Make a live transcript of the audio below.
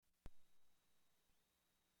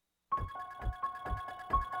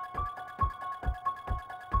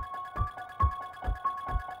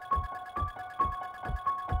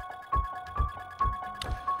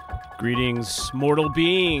Greetings, mortal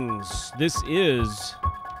beings. This is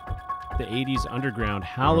the 80s Underground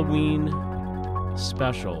Halloween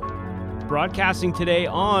special. Broadcasting today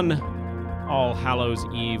on All Hallows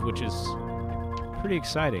Eve, which is pretty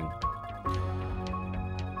exciting.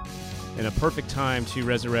 And a perfect time to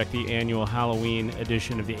resurrect the annual Halloween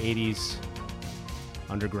edition of the 80s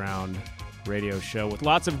Underground radio show with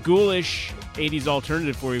lots of ghoulish 80s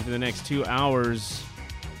alternative for you for the next 2 hours.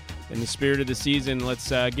 In the spirit of the season, let's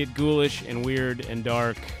get ghoulish and weird and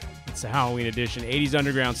dark. It's the Halloween edition. 80s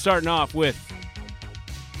Underground, starting off with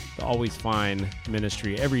the Always Fine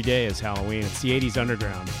Ministry. Every day is Halloween. It's the 80s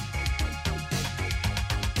Underground.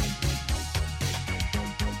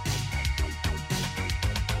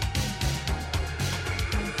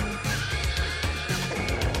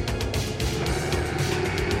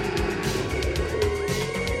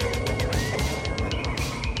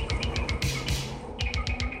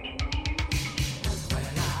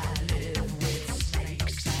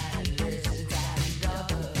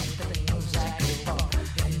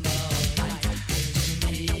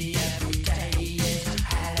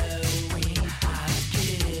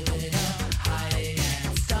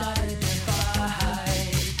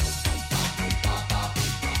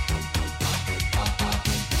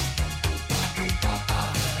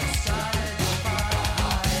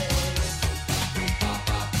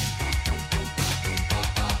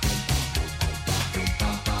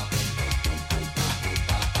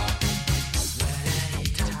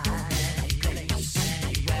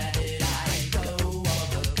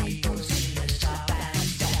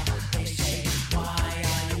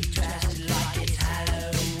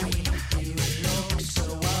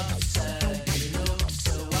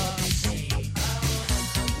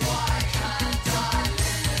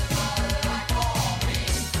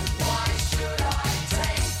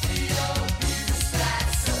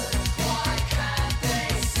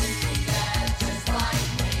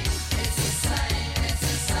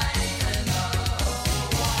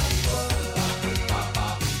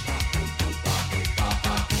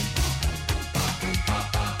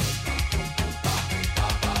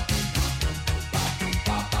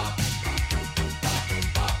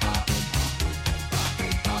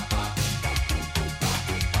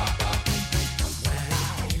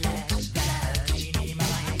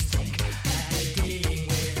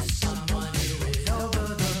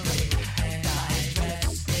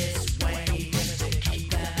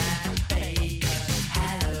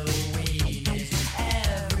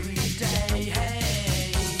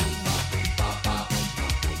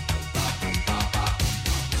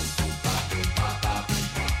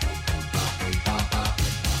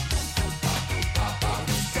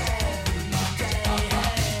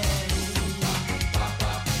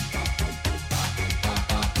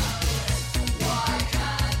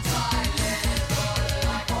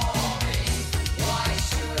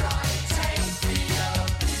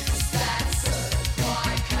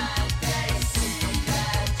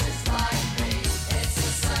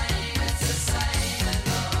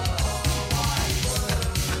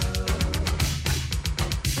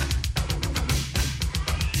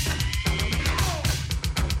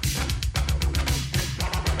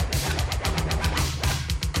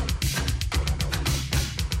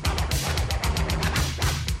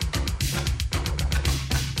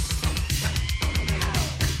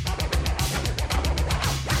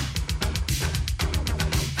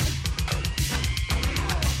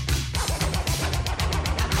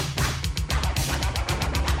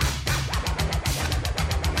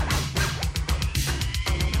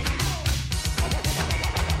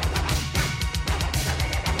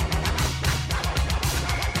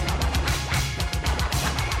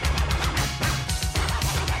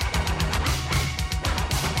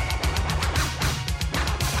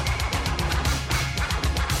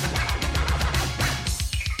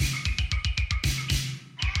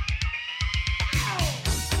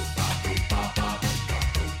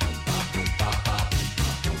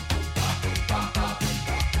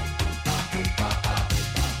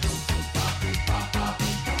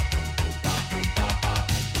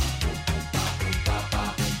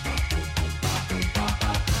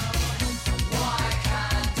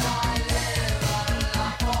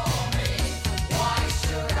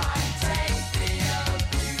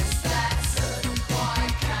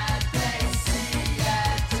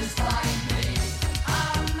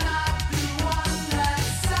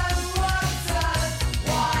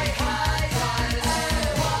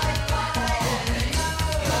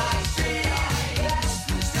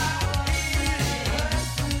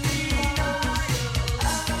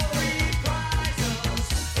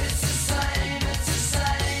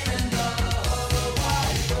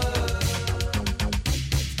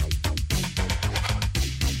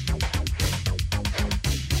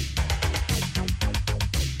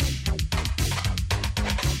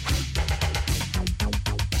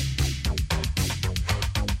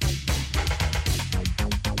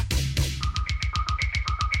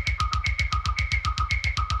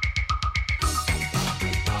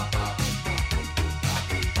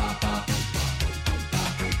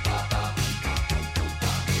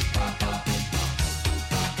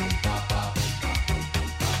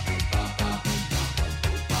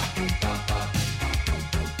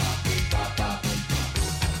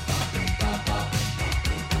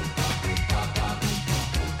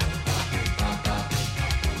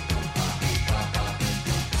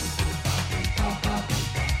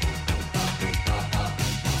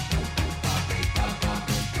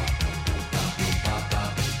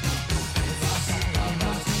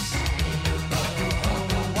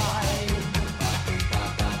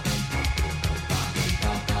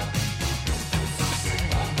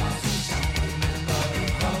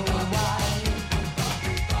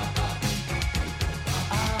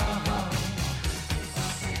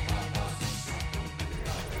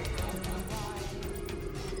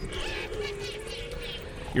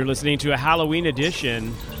 You're listening to a Halloween edition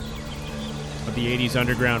of the 80s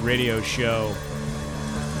Underground Radio Show.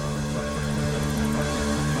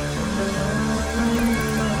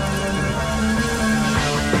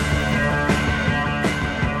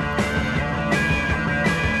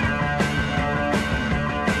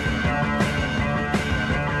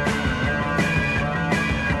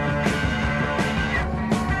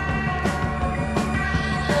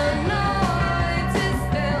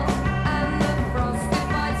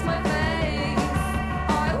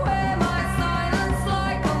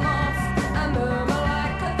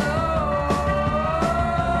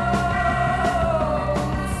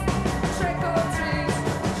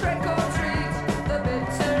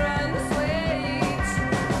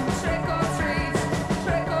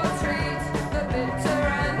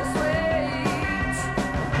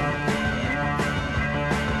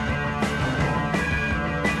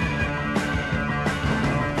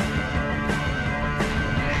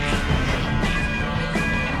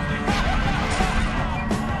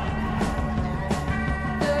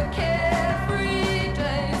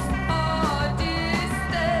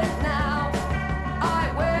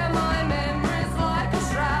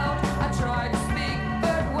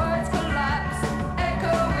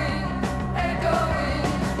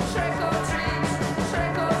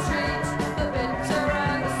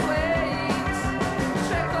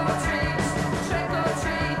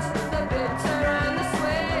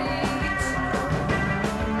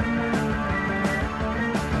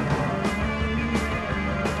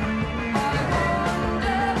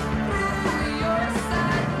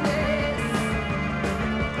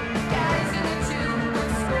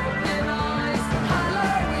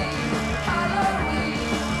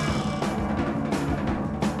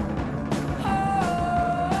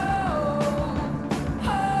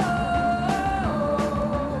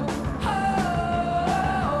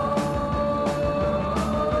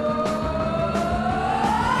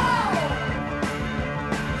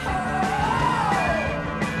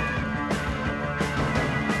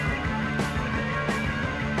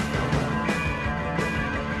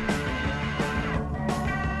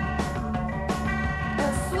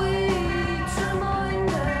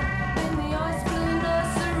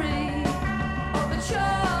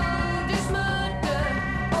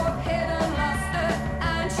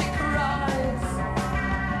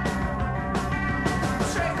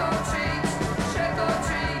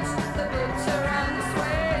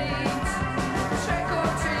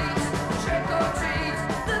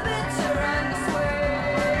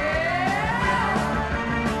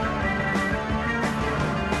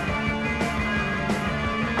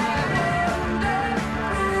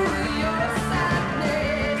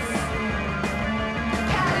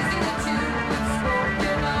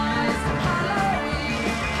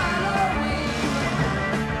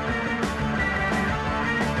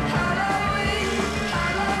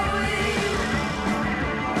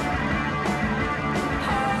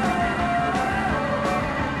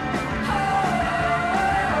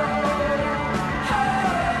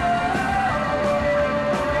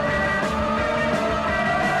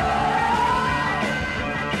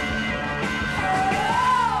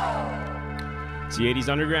 The 80s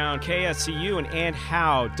Underground, KSCU, and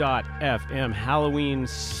how.fm Halloween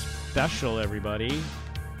special, everybody.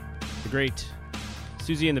 The great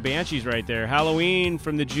Susie and the Banshees right there. Halloween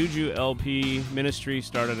from the Juju LP. Ministry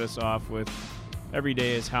started us off with Every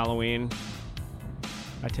Day is Halloween.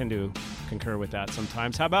 I tend to concur with that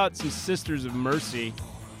sometimes. How about some Sisters of Mercy?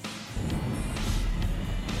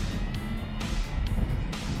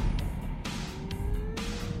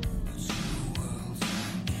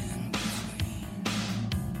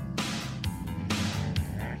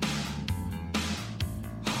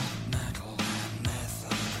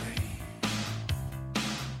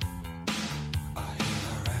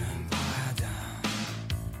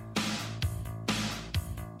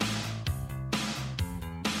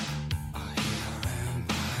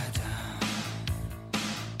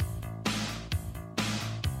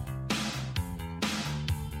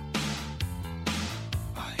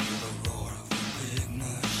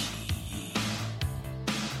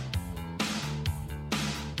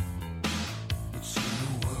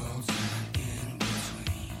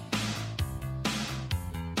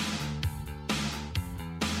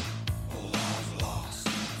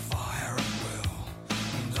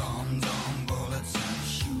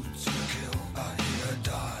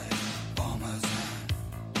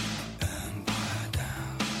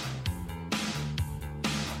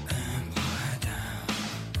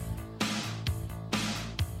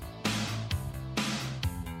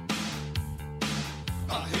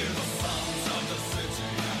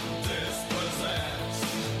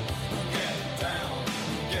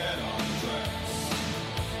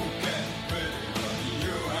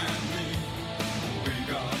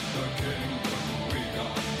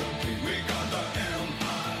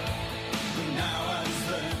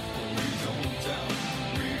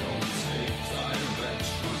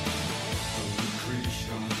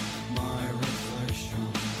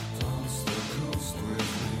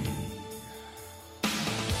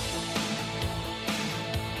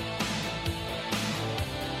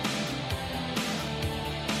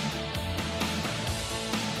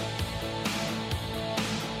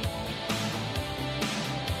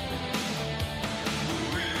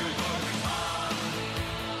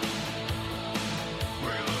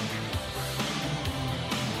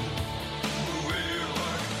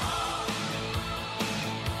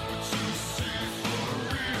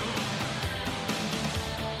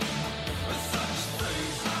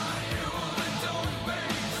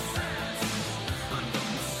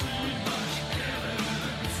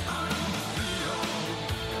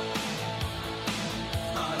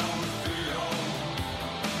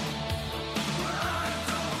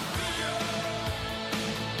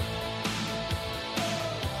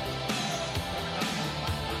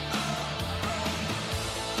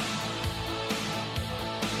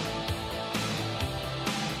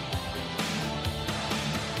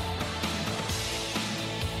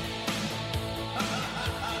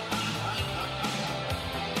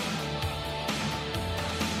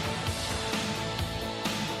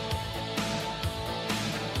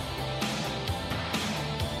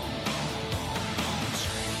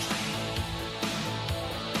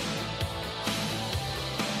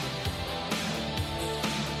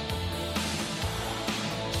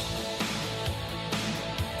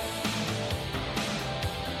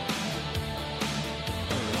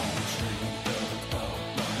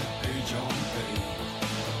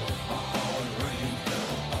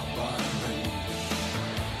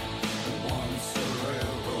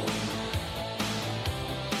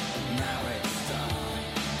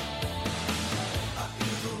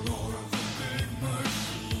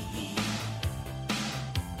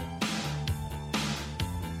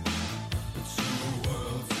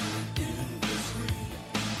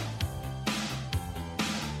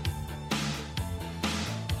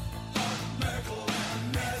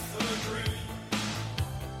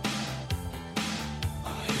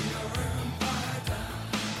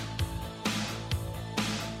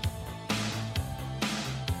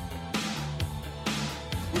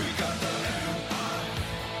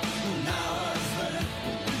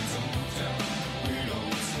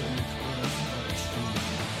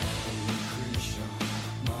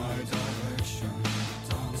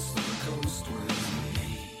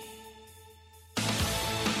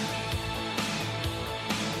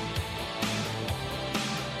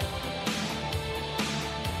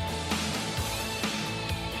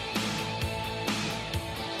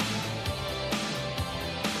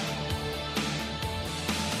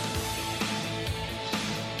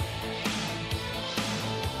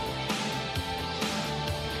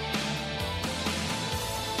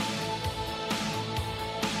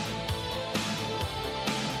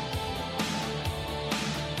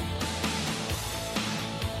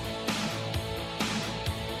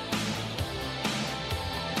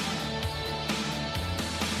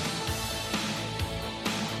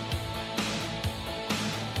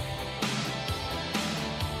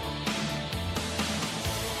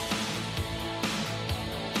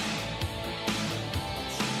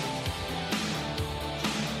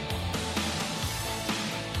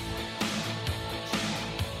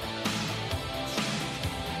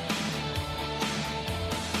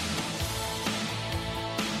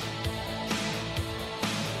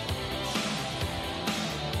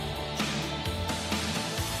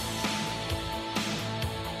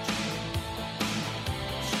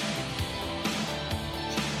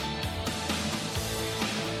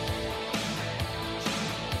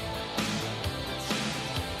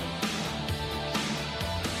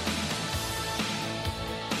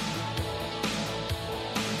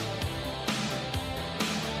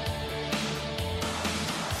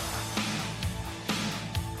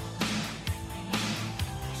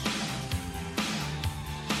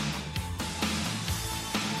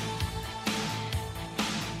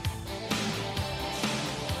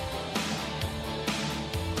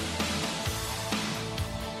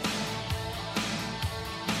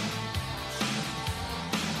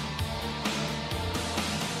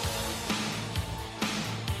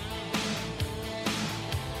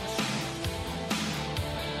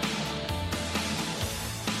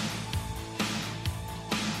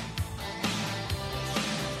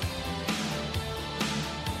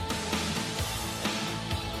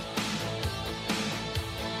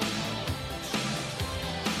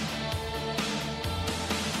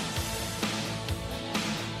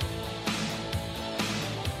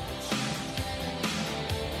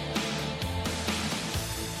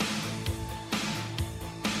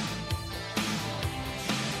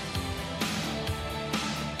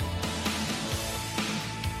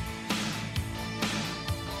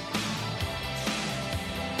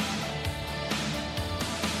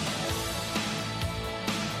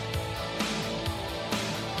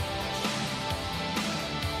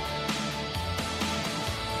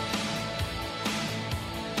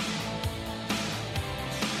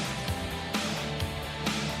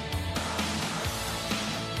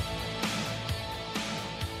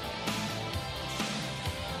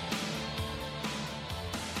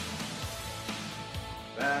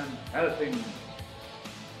 and helping.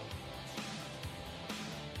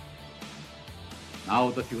 Now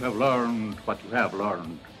that you have learned what you have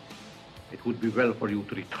learned, it would be well for you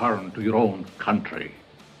to return to your own country.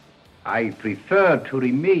 I prefer to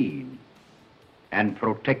remain and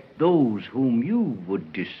protect those whom you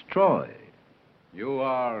would destroy. You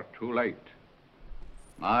are too late.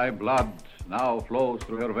 My blood now flows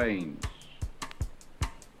through her veins.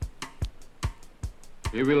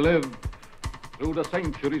 He will live through the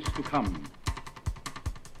centuries to come,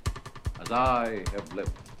 as I have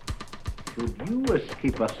lived. Should you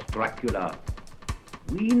escape us, Dracula,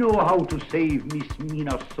 we know how to save Miss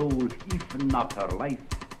Mina's soul, if not her life.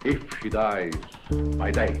 If she dies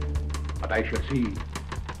by day, but I shall see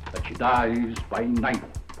that she dies by night.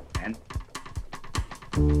 And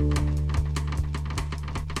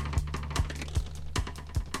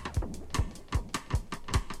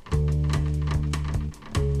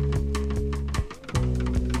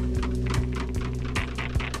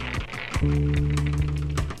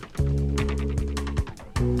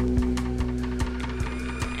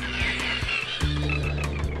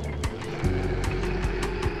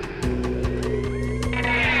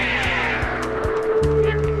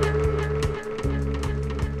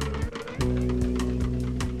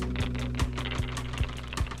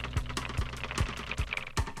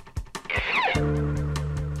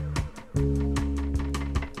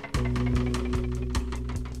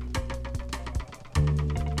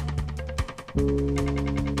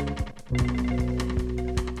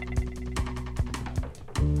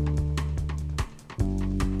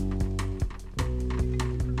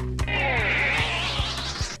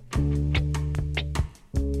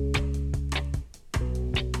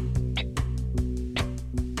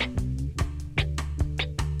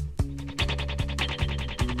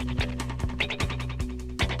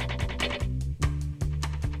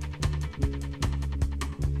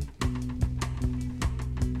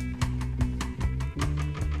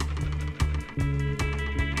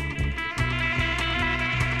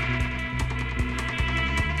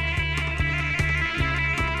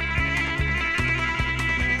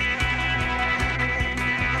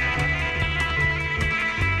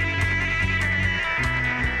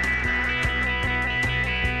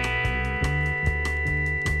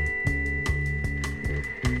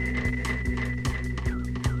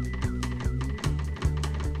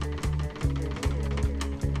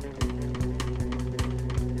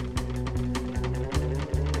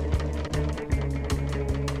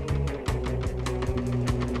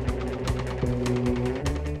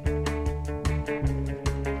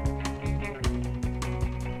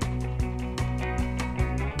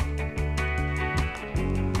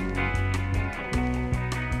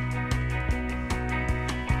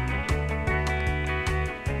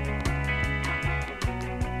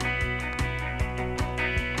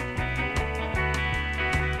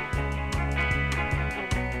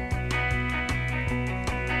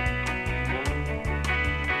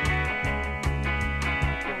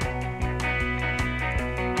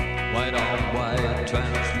White on white,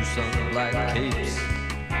 translucent black capes,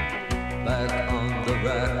 back on the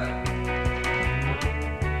rack.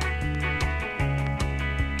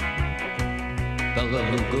 Bela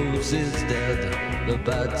Lugos is dead, the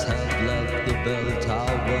bats have left the bell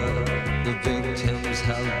tower. The victims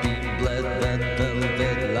have been bled, red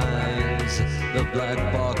velvet lines, the black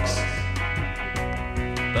box.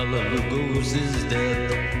 Bela Lugos is dead.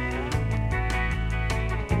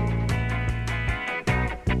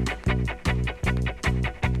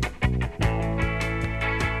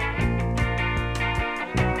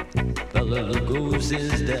 Bela Lugos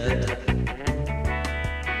is dead.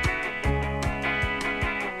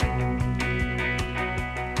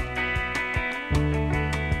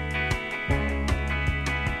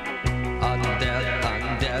 I'm dead,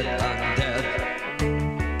 I'm dead, I'm dead.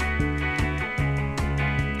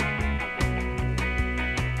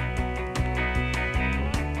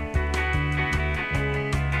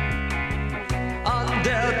 I'm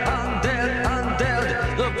dead, I'm dead, I'm dead.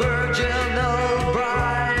 The virginal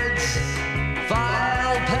brides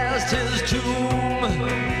file past his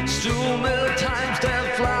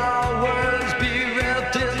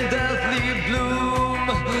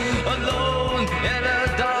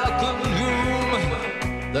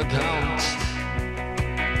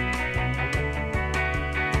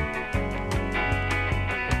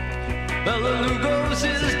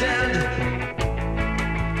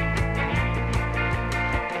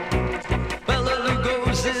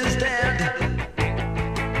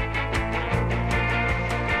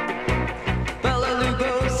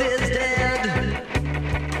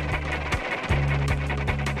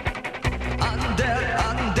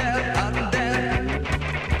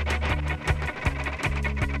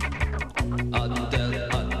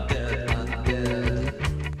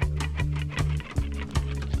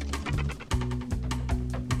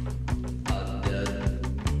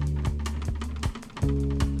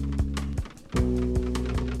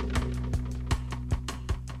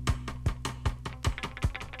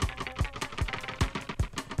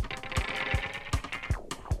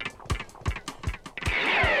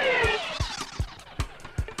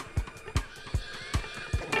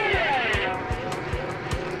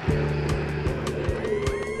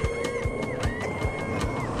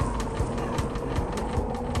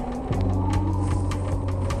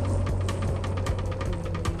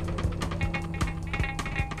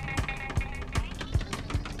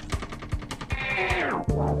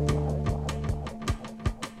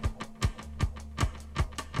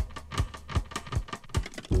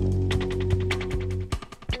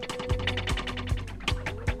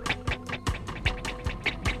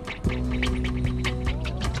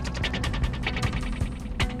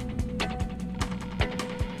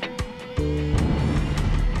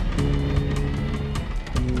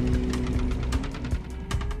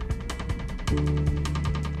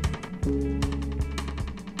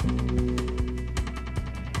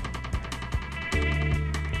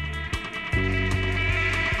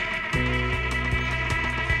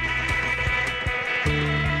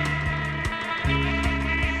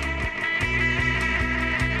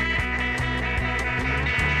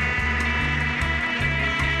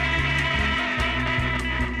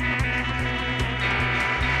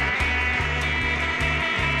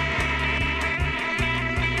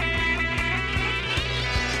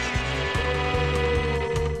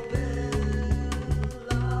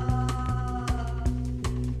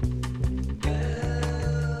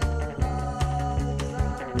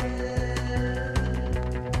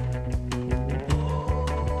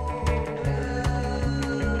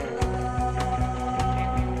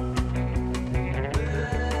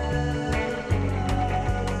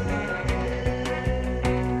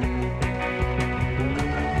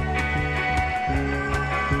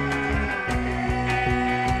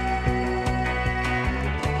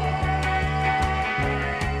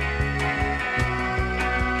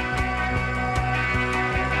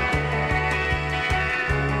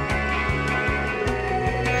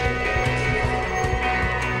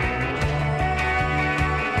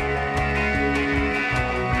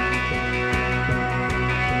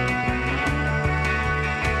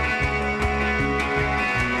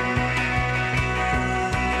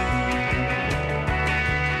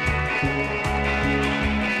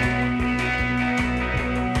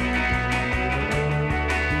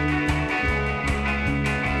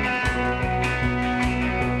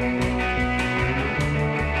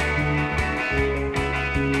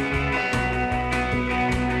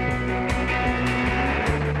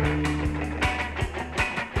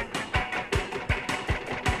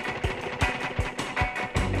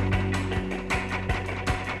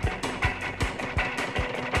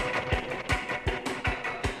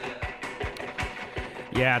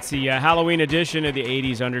Yeah, it's the Halloween edition of the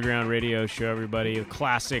 80s Underground Radio Show, everybody. A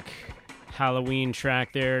classic Halloween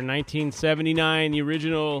track there. 1979, the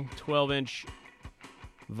original 12-inch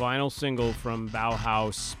vinyl single from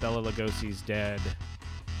Bauhaus, Bela Lugosi's Dead.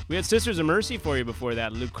 We had Sisters of Mercy for you before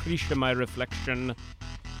that. Lucretia, My Reflection.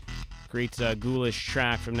 Great ghoulish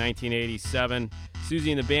track from 1987.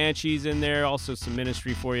 Susie and the Banshees in there. Also some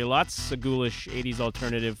Ministry for you. Lots of ghoulish 80s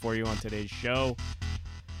alternative for you on today's show,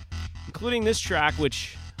 including this track,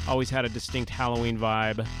 which always had a distinct Halloween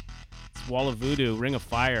vibe. It's Wall of Voodoo, Ring of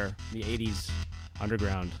Fire, the 80s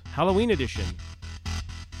Underground Halloween edition.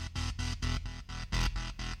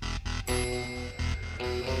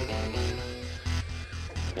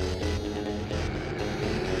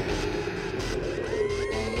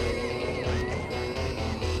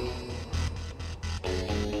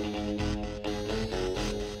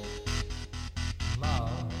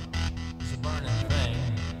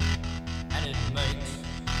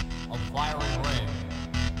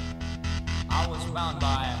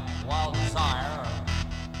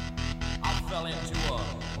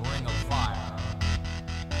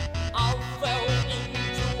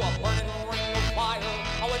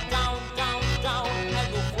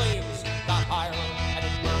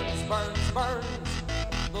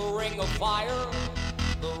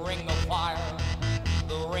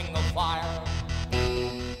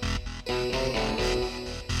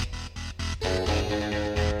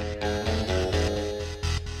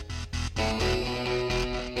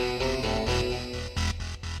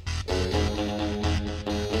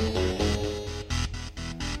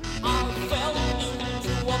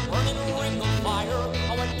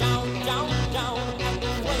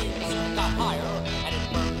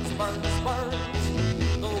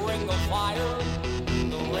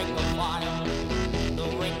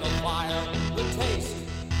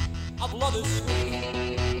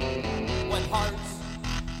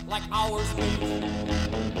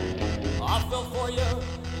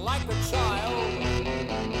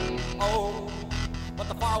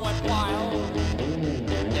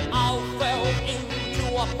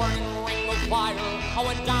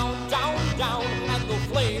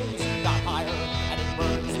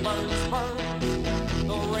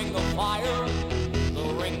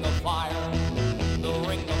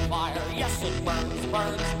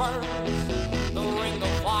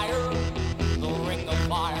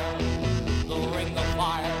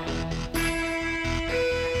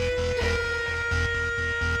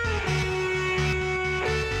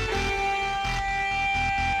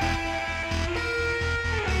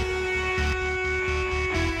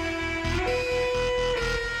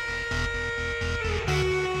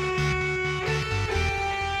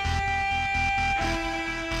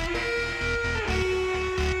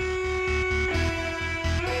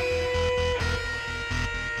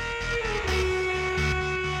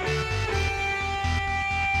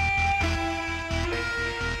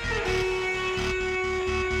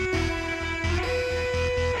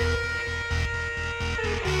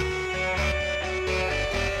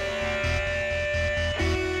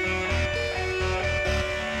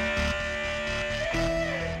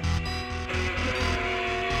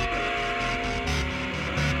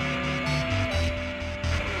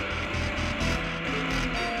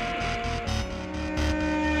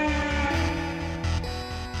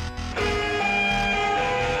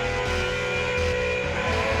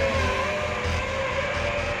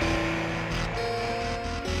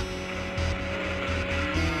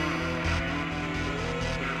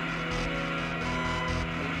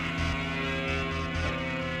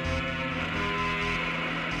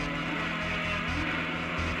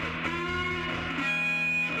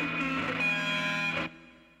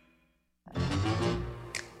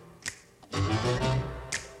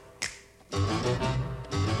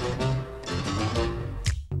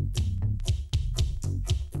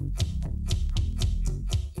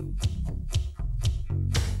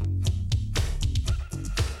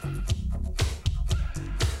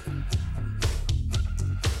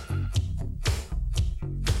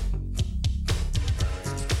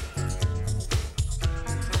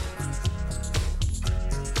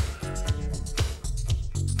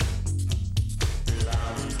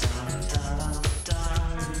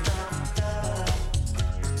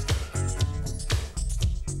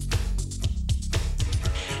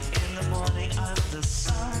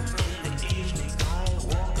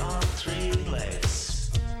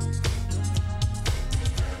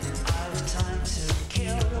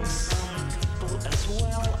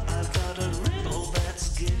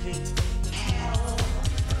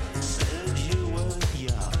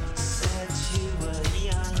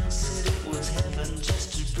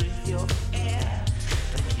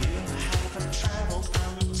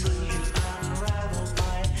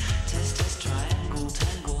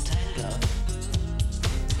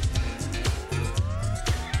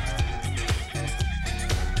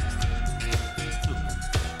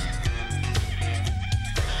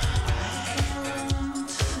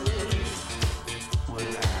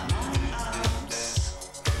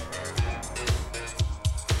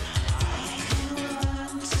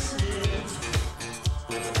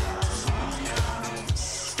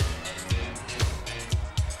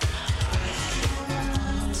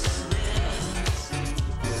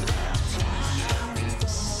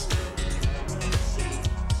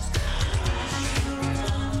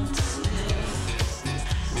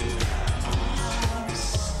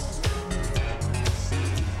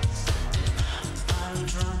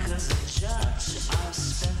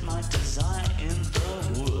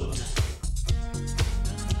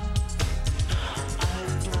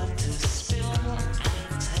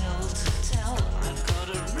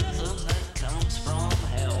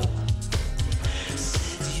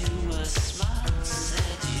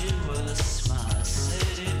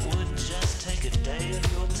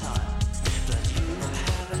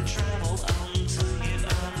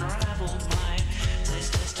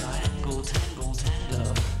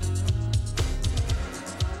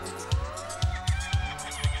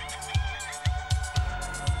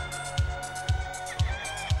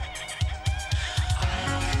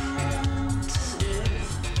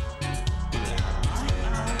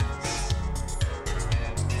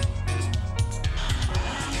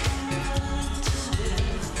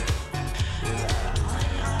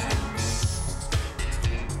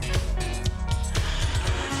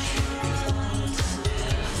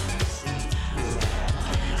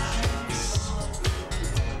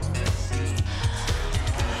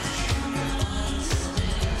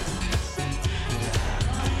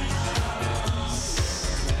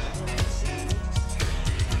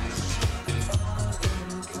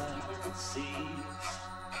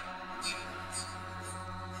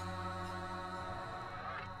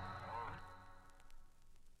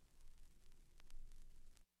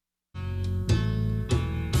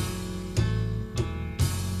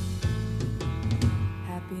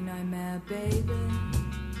 baby.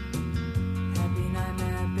 Happy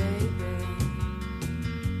nightmare, baby.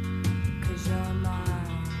 'Cause you're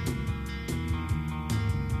mine,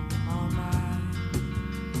 all mine.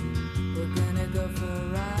 We're gonna go for a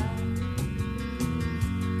ride.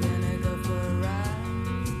 Gonna go for a ride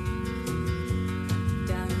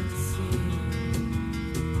down to the sea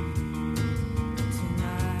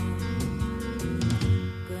tonight.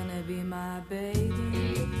 Gonna be my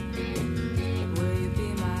baby. Will you be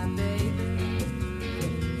my baby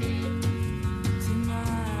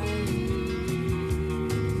tonight?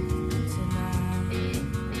 Tonight.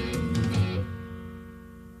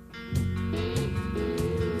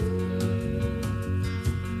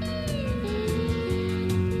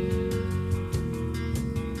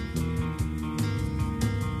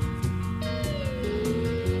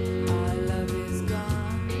 Our love is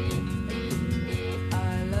gone.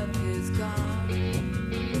 Our love is gone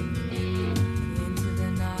into the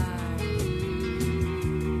night.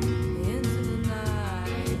 Into the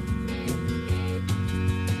night.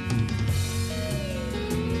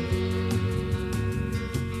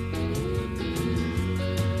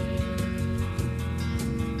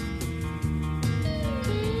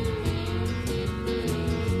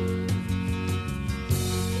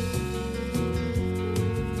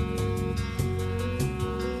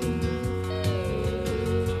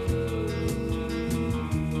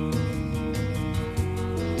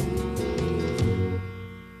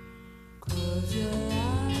 Close your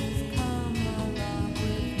eyes, come along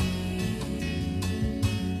with me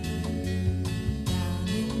down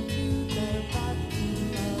into the bottom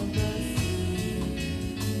of the sea.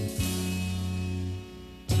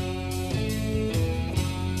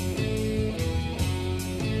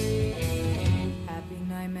 Happy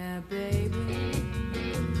nightmare, baby.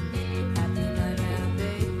 Happy nightmare,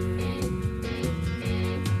 baby.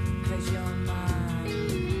 'Cause you're mine,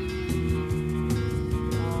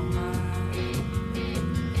 all mine.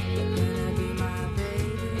 Gonna be my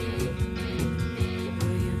baby.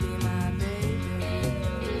 Will you be my baby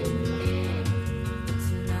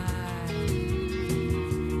tonight?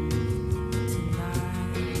 Tonight.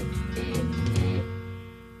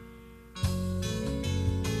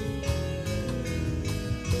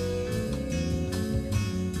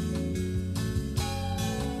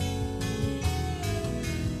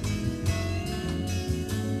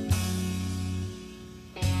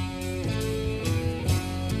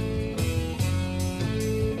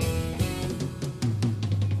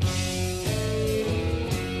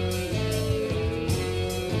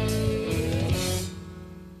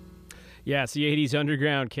 Yeah, it's the 80s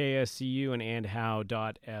Underground, KSCU and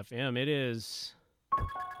how.fm. It is,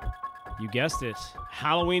 you guessed it,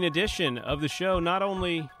 Halloween edition of the show. Not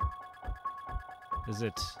only is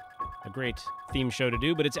it a great theme show to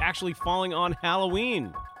do, but it's actually falling on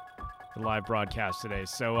Halloween, the live broadcast today.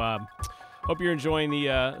 So hope you're enjoying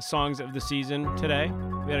the songs of the season today.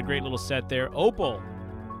 We had a great little set there. Opal,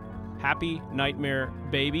 Happy Nightmare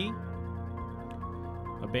Baby,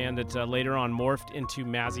 a band that later on morphed into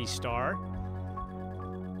Mazzy Star.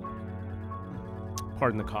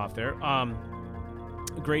 Pardon the cough there.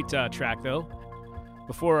 Great track, though.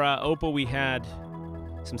 Before Opal, we had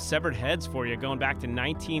some Severed Heads for you, going back to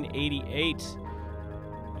 1988,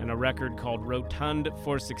 and a record called Rotund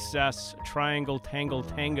for Success, Triangle Tangle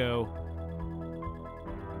Tango.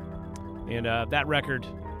 And that record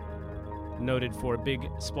noted for a big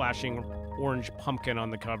splashing orange pumpkin on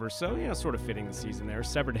the cover, so sort of fitting the season there.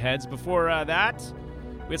 Severed Heads. Before that,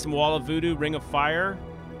 we had some Wall of Voodoo, Ring of Fire.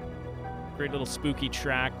 Great little spooky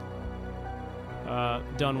track,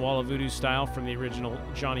 done Wall of Voodoo style from the original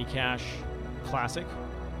Johnny Cash classic.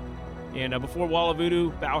 And before Wall of Voodoo,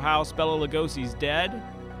 Bauhaus, Bela Lugosi's Dead.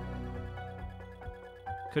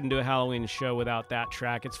 Couldn't do a Halloween show without that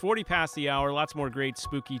track. It's 40 past the hour. Lots more great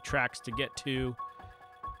spooky tracks to get to,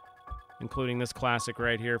 including this classic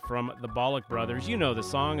right here from the Bollock Brothers. You know the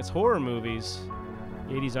song. It's horror movies.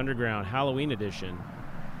 80s Underground, Halloween edition.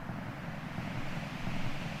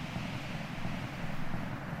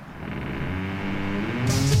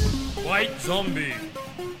 White Zombie.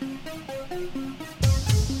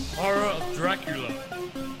 Horror of Dracula.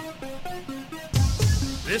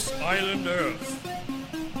 This Island Earth.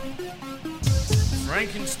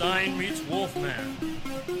 Frankenstein meets Wolfman.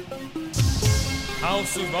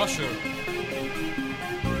 House of Usher.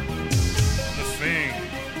 The Thing.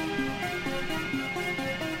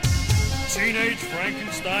 Teenage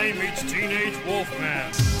Frankenstein meets Teenage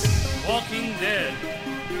Wolfman. Walking Dead.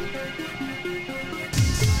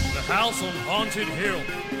 The House on Haunted Hill.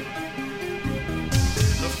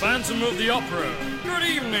 The Phantom of the Opera. Good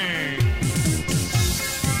evening.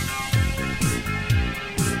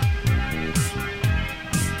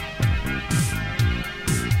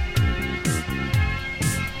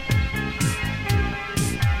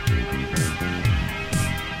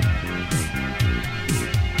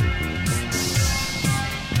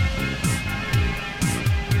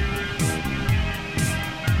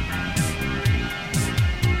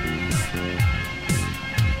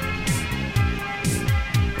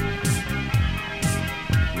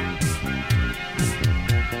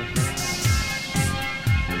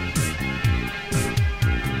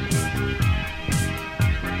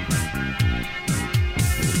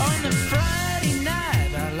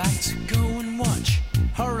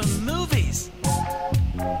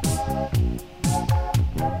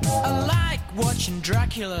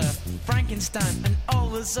 Dracula, Frankenstein, and all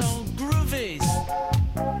those old groovies.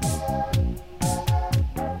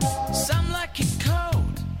 Some like it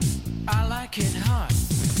cold, I like it hot,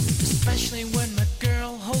 especially when my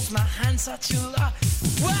girl holds my hand such a lot.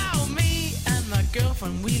 Wow, me and my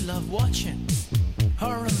girlfriend, we love watching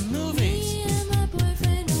horror movies. Me and my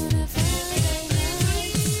boyfriend on a Friday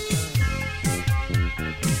night.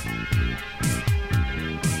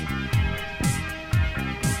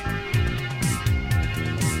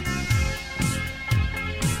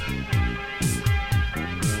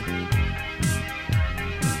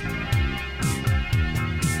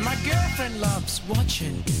 My girlfriend loves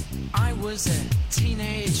watching I Was a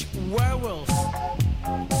Teenage Werewolf.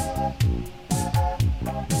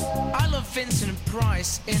 I love Vincent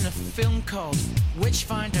Price in a film called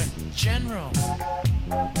Witchfinder General.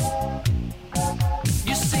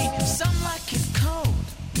 You see, some like it cold,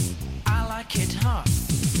 I like it hot,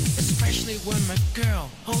 especially when my girl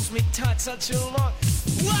holds me tight such a lot.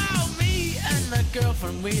 Wow, me and my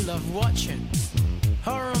girlfriend, we love watching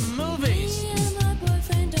horror movies Me and my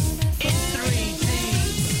boyfriend on a in Friday 3D.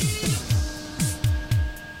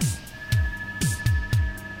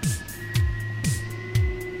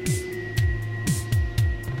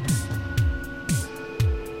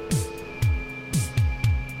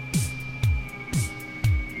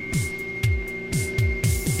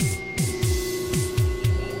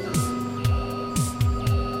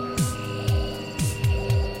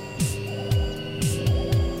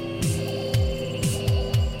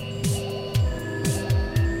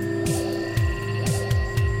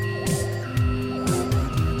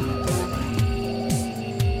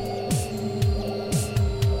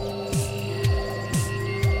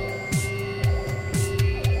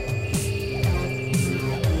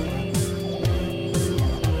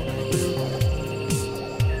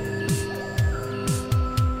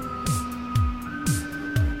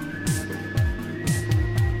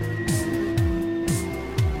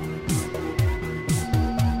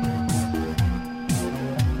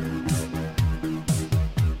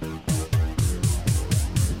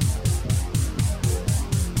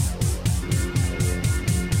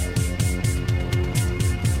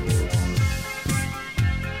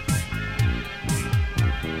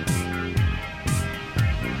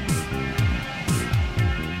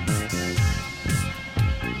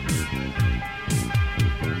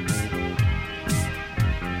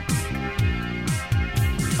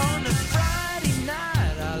 On a Friday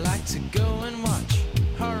night, I like to go and watch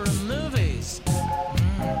horror movies.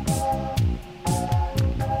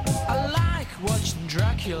 I like watching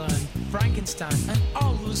Dracula and Frankenstein and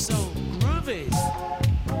all those old groovies.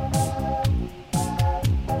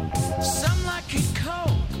 Some like it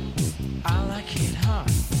cold, I like it hot,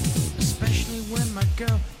 especially when my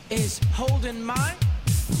girl is holding mine.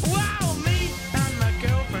 Wow, me and my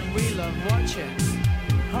girlfriend, we love watching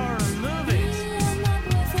horror movies. Me and my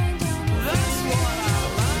boyfriend on a That's what I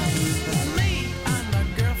like. Me and my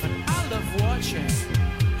girlfriend, I love watching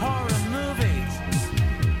horror movies.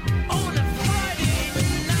 On a Friday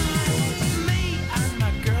night, me and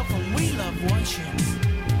my girlfriend, we love watching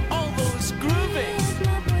all those groovies. Me and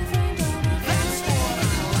my boyfriend on a That's what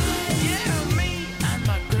I like. Yeah, me and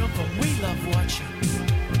my girlfriend, we love watching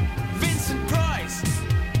Vincent Price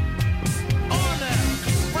on a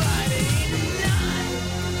Friday night.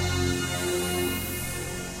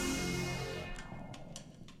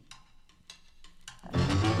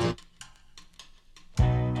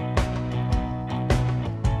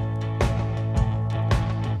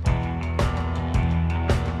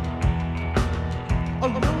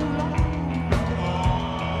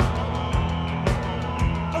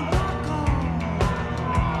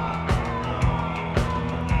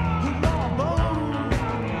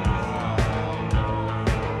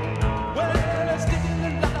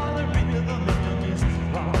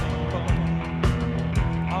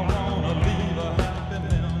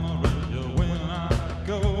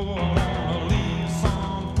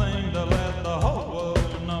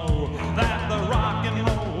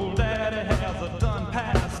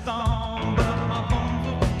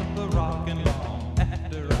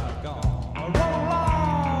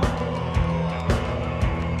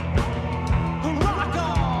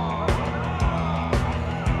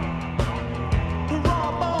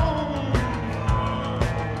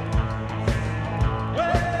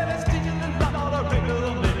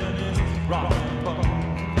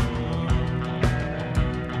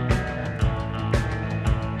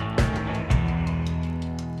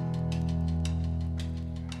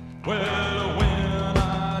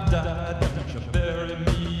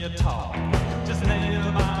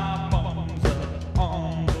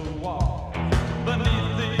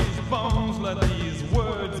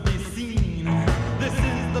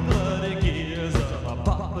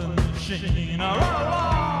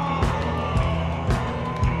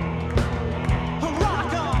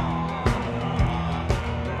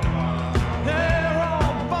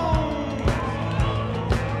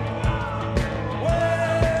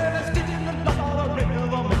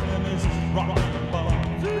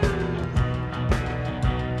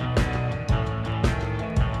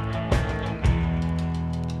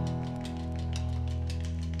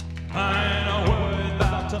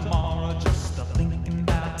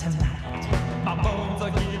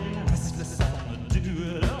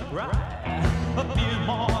 right. A few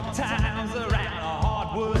more times around a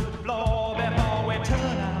hardwood floor before we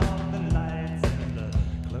turn out the lights and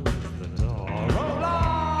close the door. Roll on!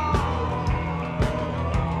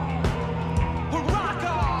 Rock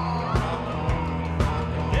on!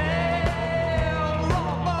 Yeah,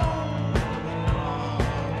 roll on!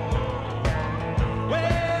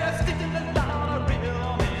 We're sticking the dollar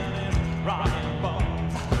bill in his rockin'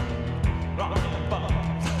 bones. Rockin'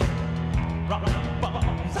 bones. Rockin'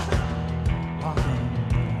 bones. Rockin'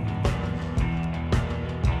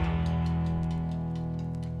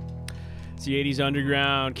 It's the 80s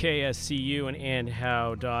Underground, KSCU, and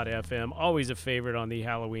How.fm. Always a favorite on the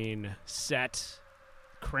Halloween set.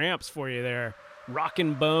 Cramps for you there.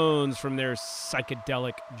 Rockin' Bones from their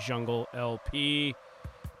Psychedelic Jungle LP.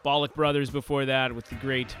 Bollock Brothers before that with the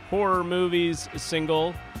great Horror Movies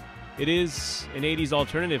single. It is an 80s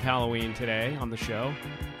alternative Halloween today on the show.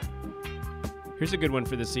 Here's a good one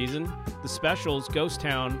for the season. The Specials, Ghost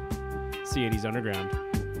Town. It's the 80s Underground.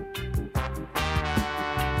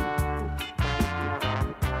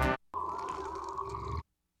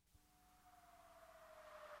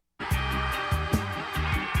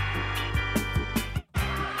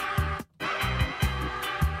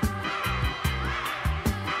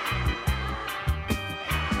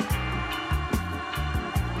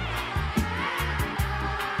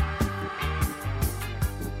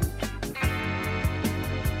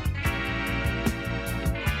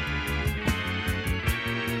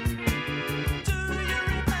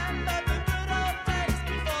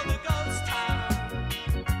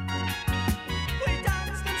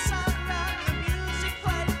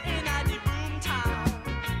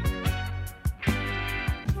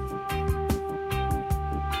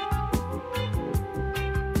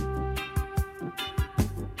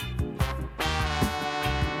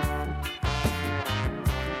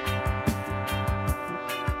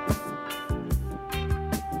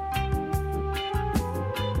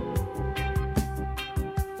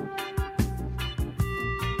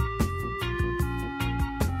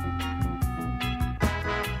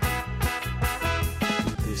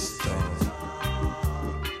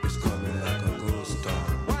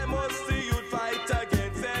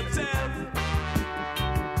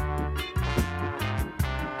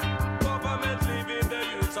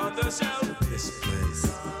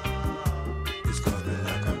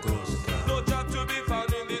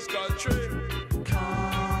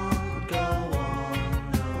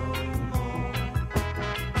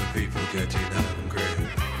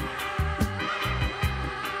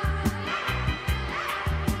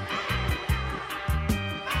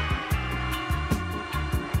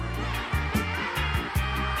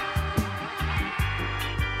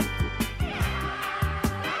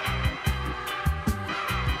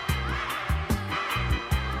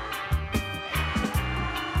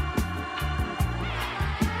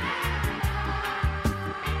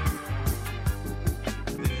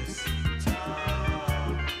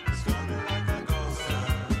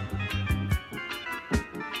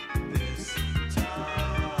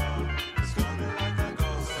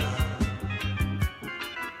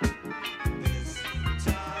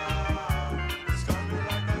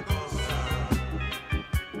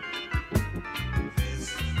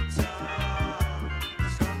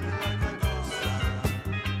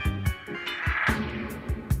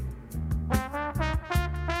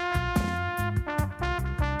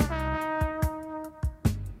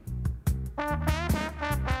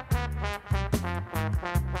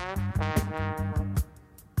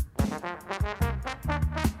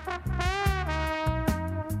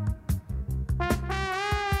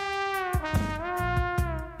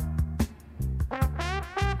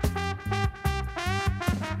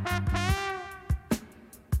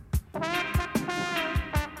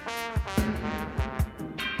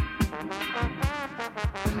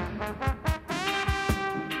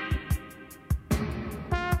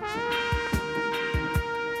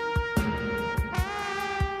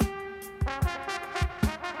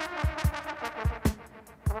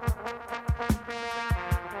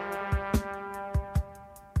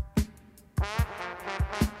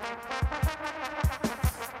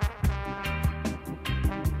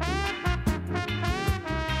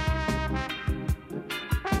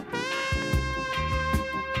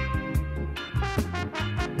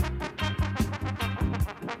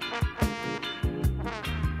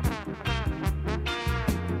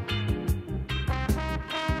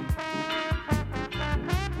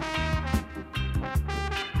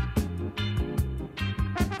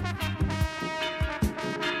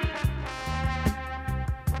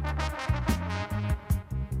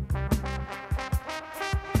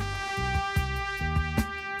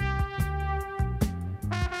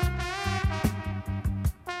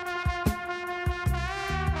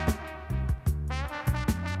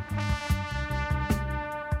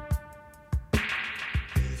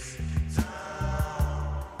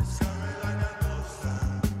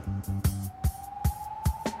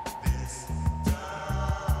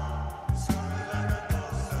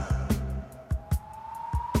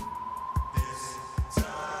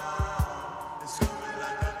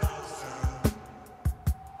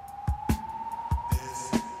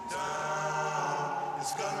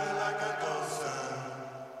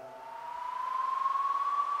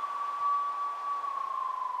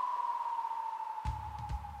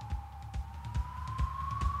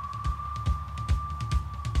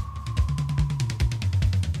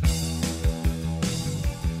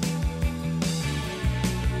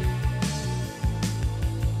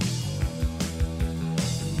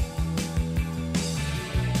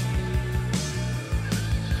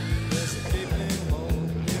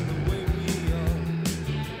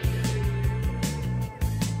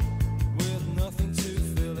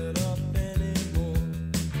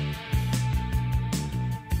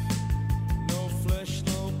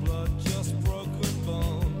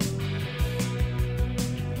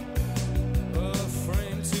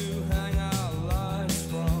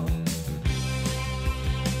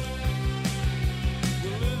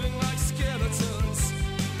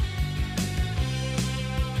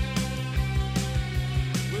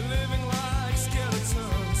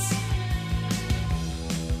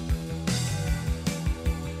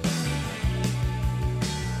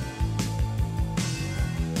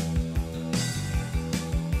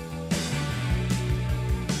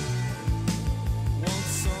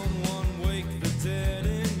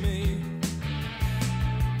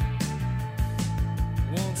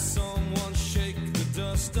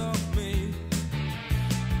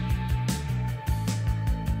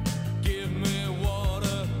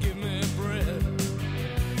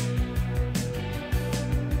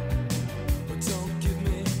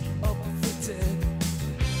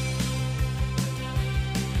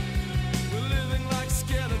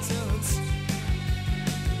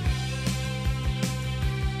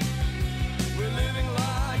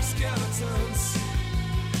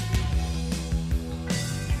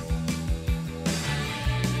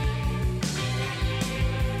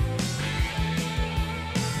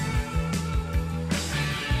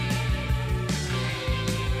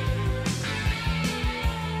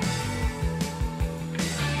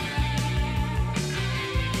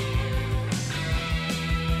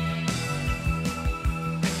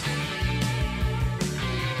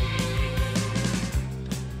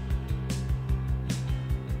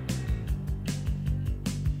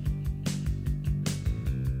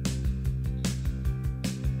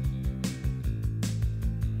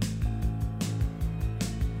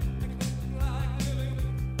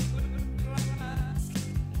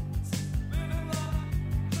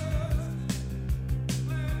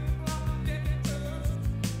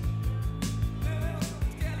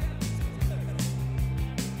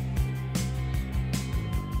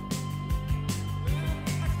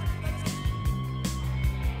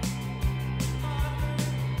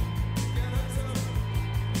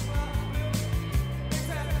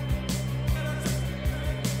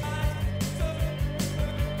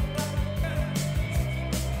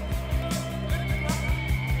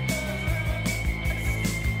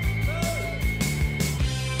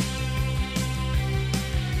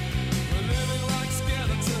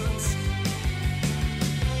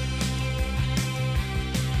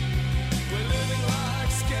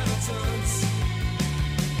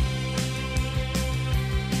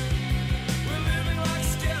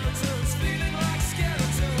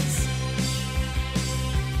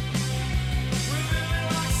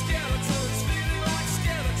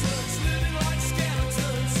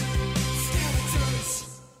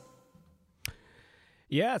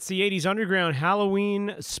 Yeah, it's the 80s Underground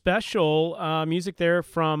Halloween special. Music there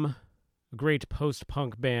from a great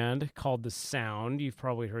post-punk band called The Sound. You've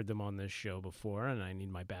probably heard them on this show before, and I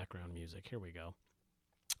need my background music. Here we go.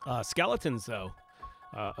 Skeletons, though,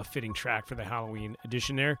 a fitting track for the Halloween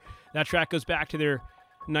edition there. That track goes back to their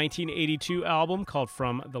 1982 album called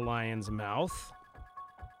From the Lion's Mouth.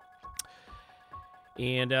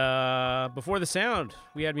 And before The Sound,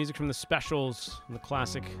 we had music from The Specials, the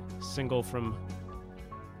classic single from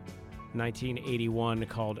 1981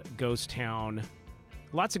 called Ghost Town.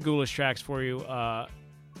 Lots of ghoulish tracks for you of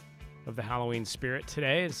the Halloween spirit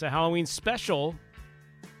today. It's a Halloween special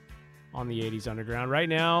on the 80s Underground. Right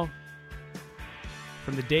now,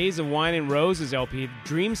 from the Days of Wine and Roses LP,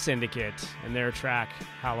 Dream Syndicate and their track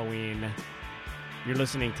Halloween. You're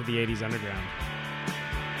listening to the 80s Underground.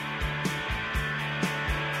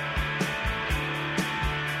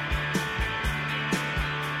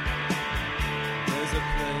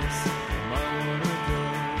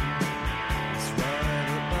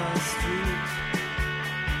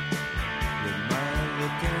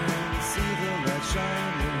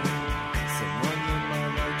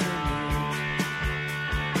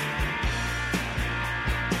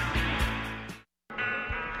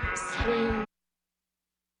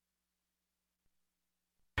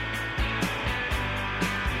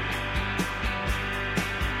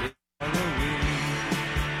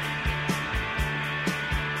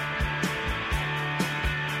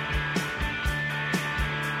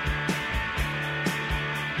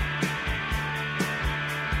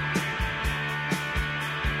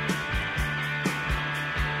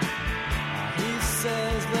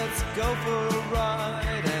 go for a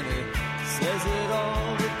ride, and he says it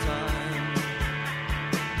all the time.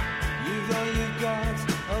 You know you've got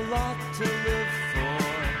a lot to live for,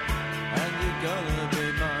 and you're gonna be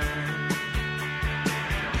mine.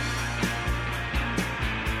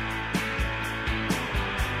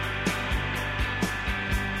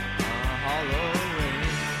 A hollow ring.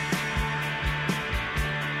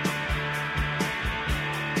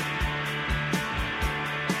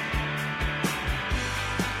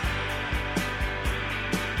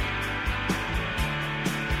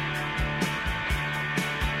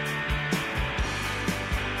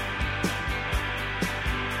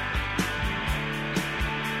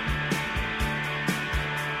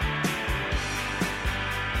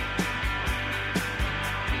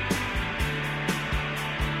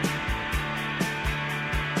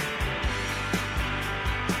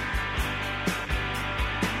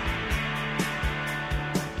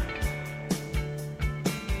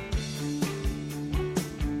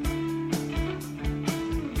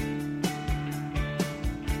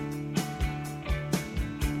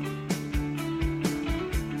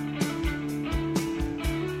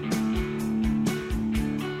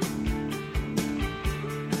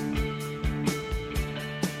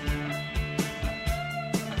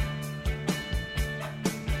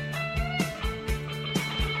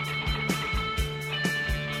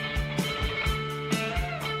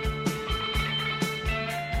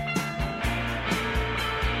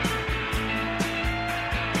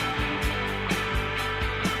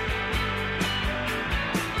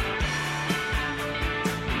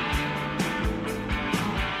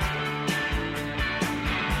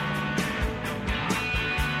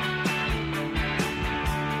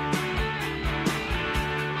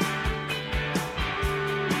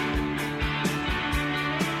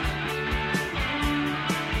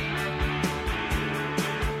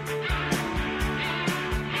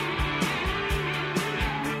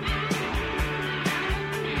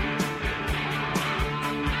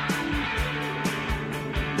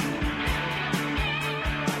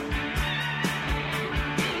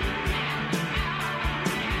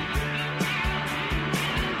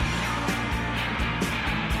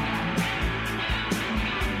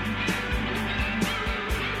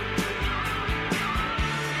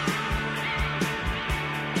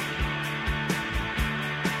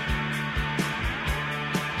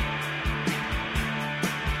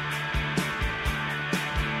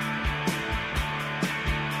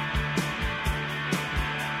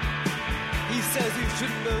 Says you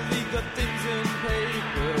shouldn't believe the things in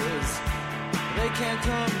papers, they can't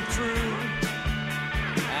come true.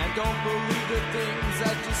 And don't believe the things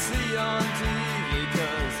that you see on TV,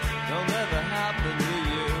 'cause they'll never happen to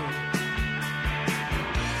you.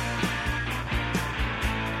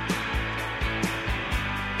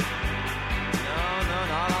 No, no,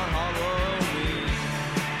 not on Halloween.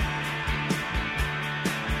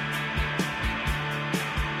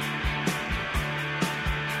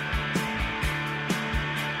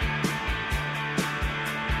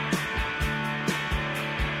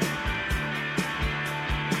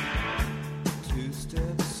 Two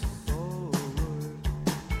steps forward.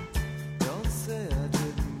 Don't say I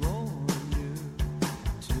didn't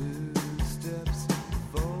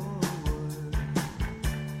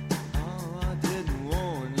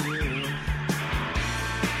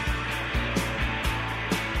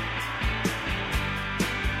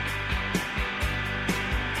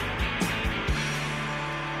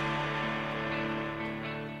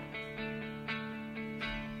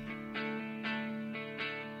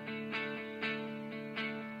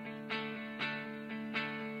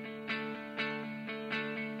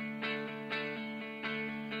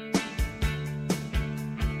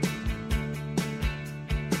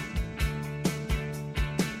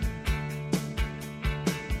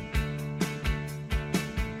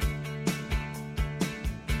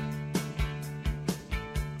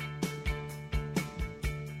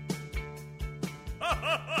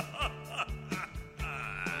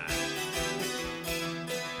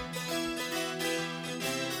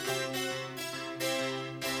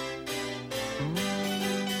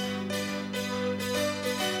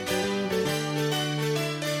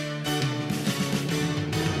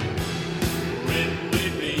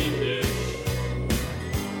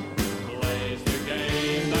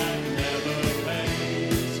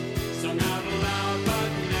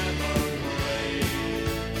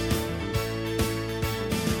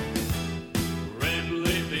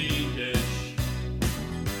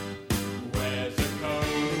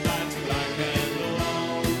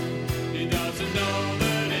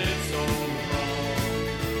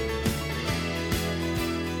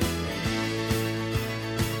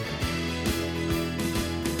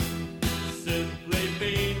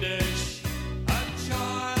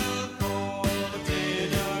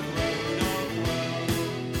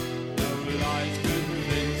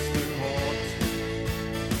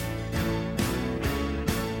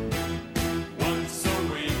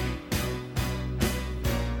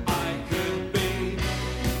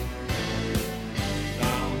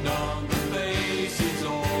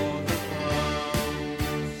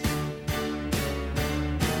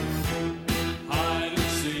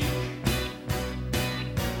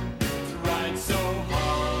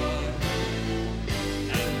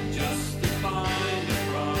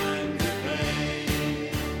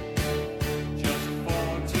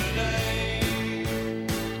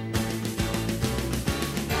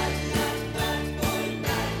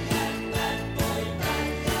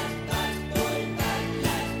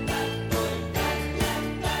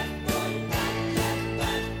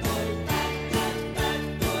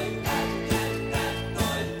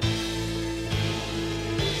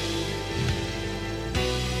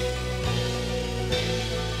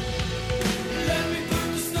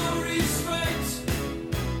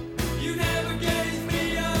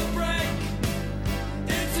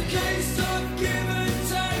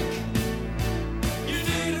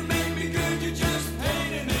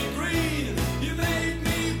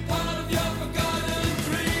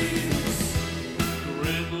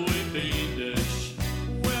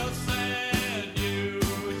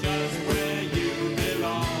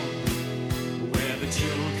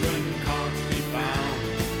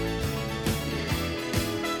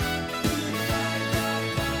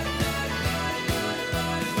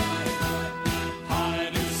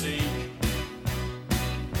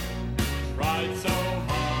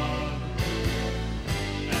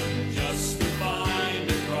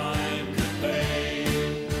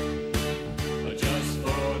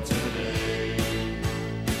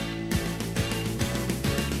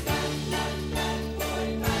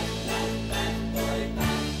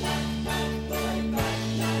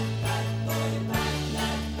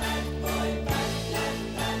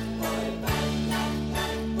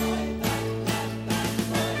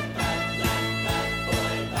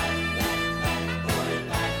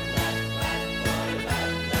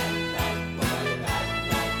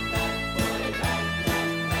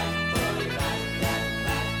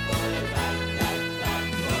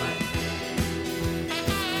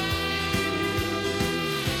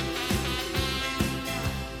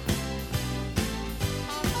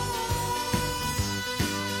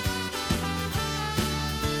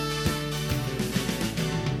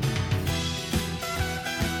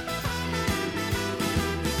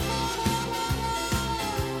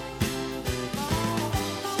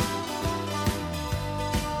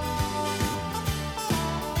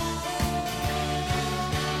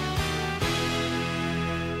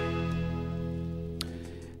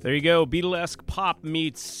There you go. Beatlesque pop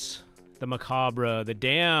meets the macabre, the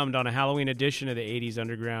damned on a Halloween edition of the 80s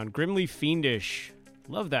Underground. Grimly Fiendish.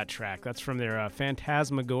 Love that track. That's from their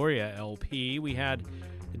Phantasmagoria LP. We had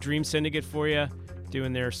the Dream Syndicate for you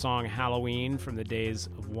doing their song Halloween from the days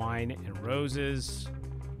of Wine and Roses.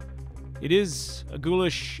 It is a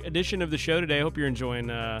ghoulish edition of the show today. I hope you're enjoying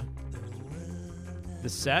the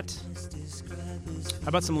set. How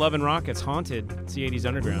about some Love and Rockets? Haunted. It's the 80s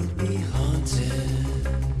Underground. Be haunted.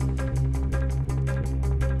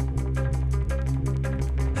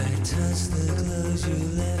 Touch the clothes you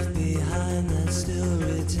left behind that still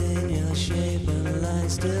retain your shape and line,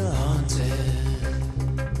 still haunted.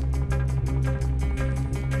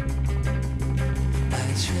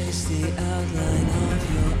 I trace the outline of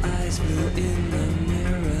your eyes, blue in the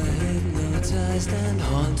mirror, hypnotized and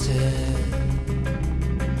haunted.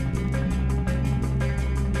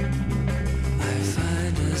 I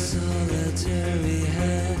find a solitary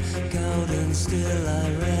hair, gold and still I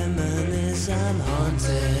reminisce, I'm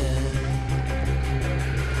haunted.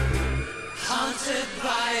 Haunted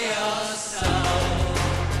by your soul.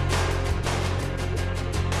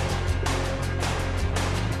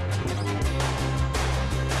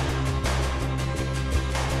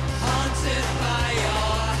 Haunted by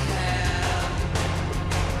your hair.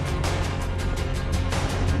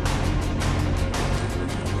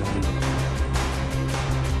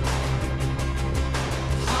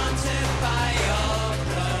 Haunted by your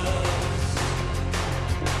clothes.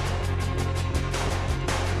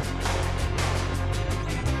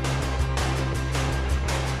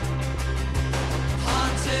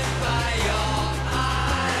 Haunted by your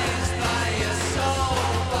eyes, by your soul,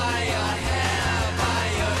 by your hair, by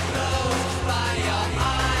your clothes, by your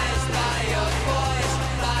eyes, by your voice,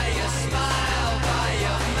 by your smile, by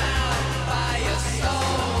your mouth, by your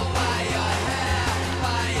soul, by your hair,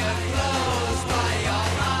 by your clothes, by your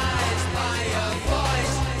eyes, by your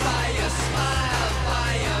voice, by your smile,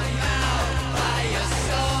 by your mouth, by your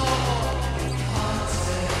soul.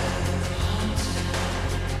 Haunted.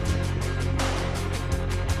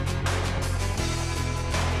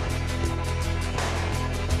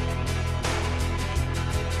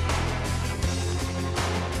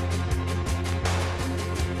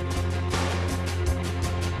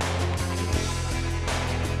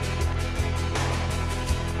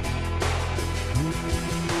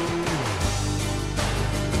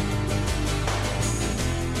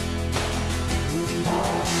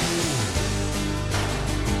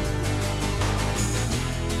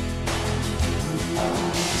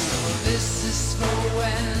 This is for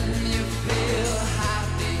when you feel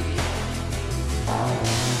happy,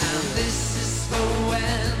 and this is for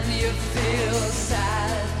when you feel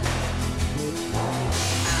sad,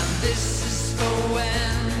 and this is for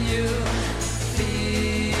when you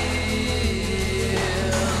feel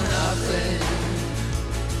nothing.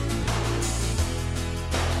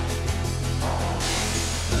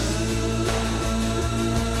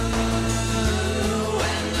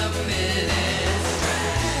 When the minutes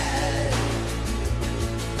drag.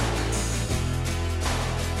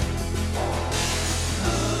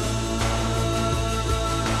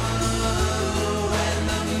 When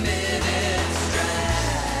the minutes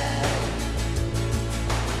drag.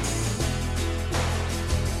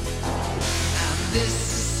 And this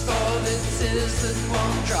is for the tears that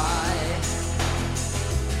won't dry.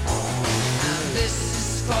 And this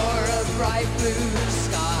is for a bright blue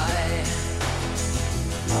sky.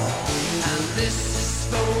 And this is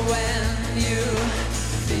for when you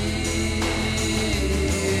feel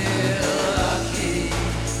lucky.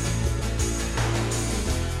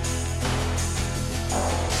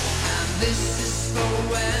 And this is for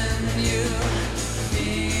when you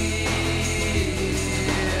feel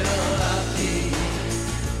lucky.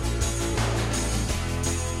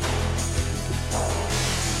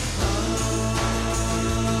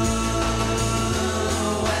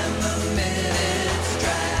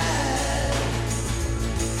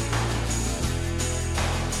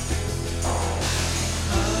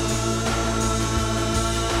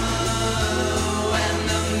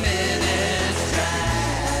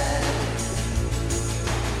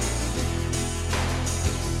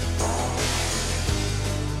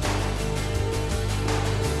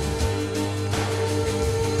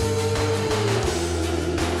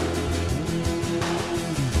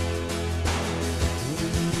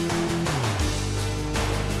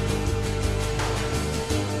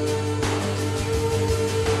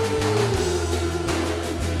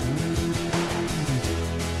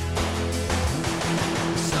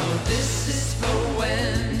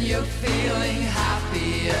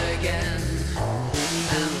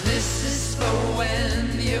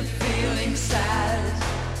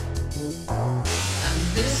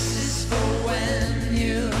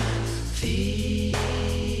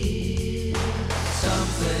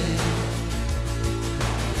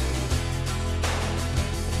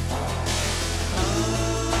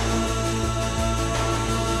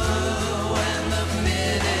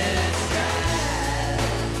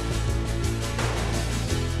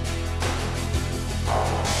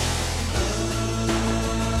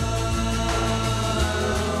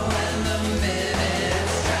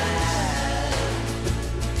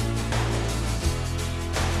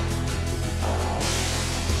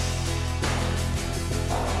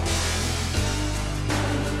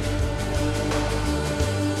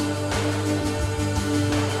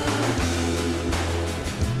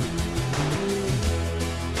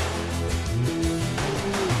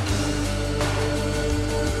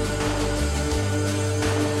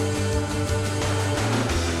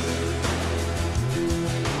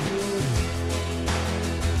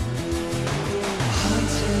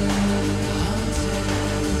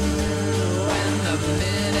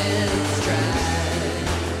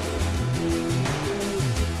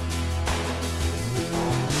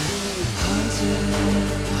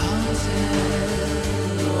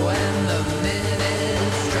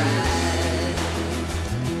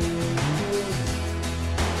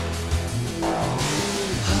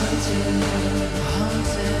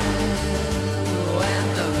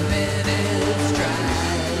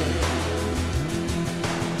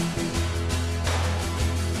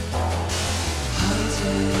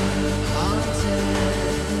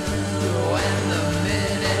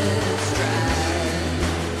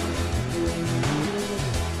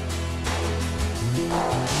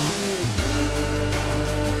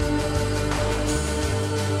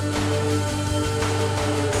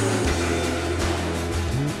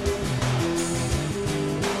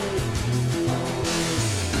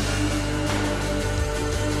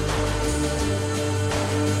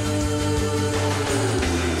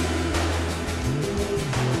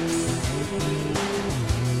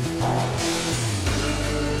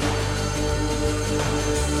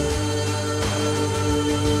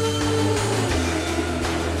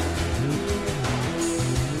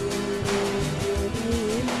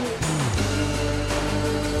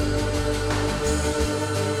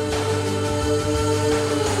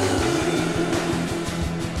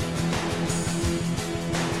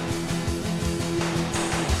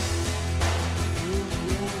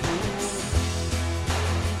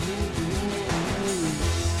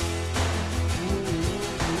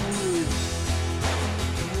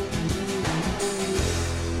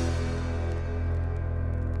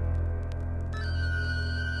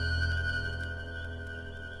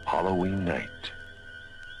 Halloween night.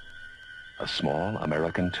 A small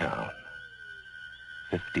American town,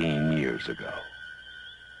 15 years ago.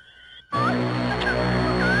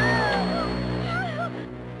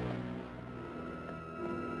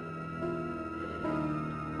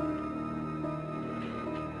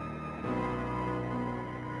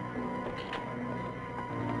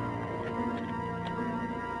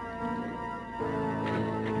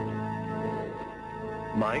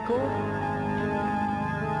 Michael?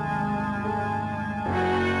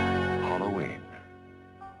 Halloween.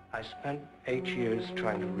 I spent 8 years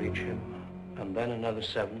trying to reach him, and then another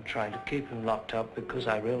 7 trying to keep him locked up because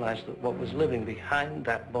I realized that what was living behind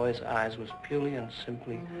that boy's eyes was purely and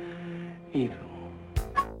simply evil.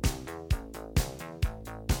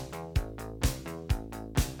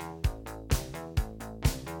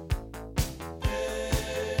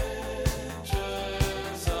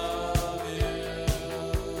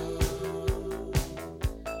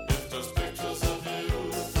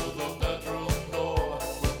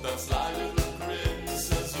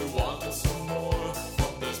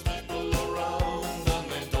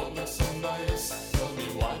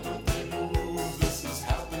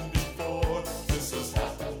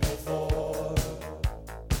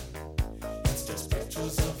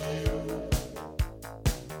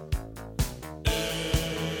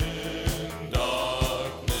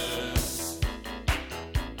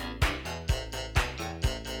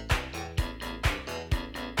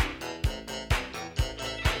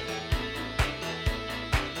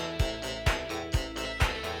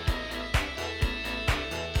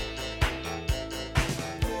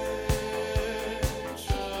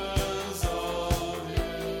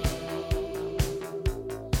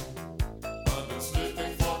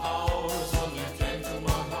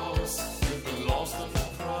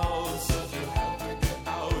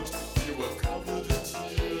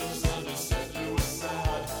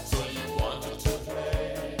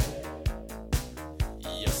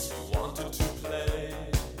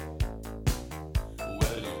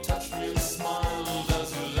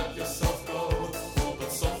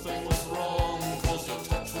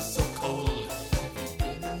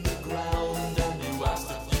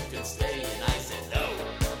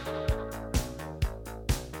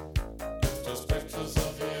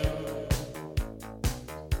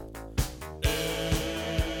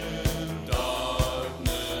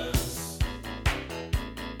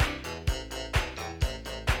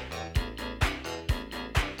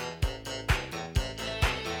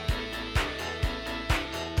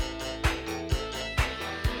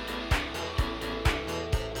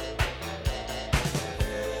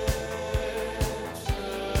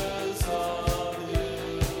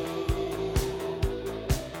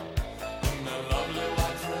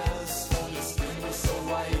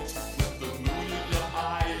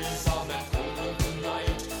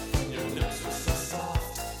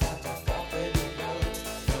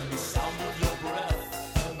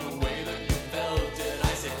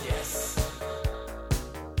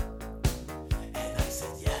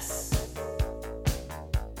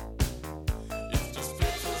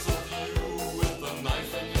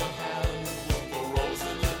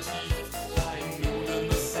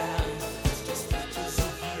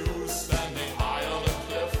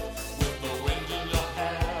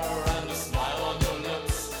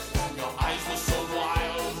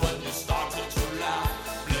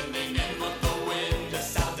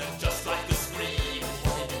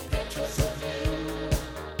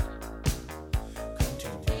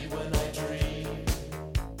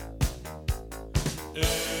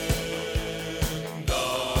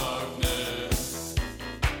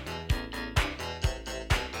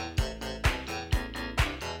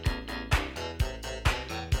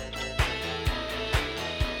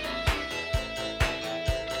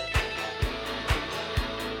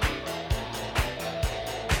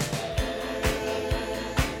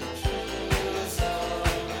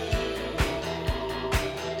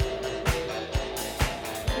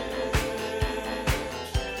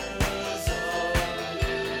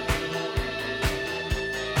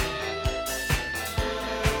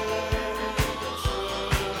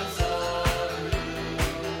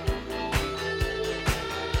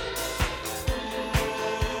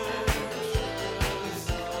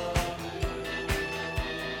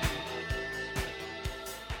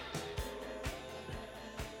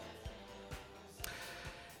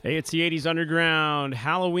 Hey, it's the 80s Underground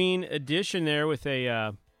Halloween edition there with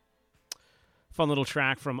a fun little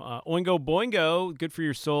track from Oingo Boingo, Good For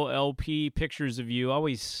Your Soul LP, Pictures of You.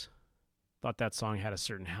 Always thought that song had a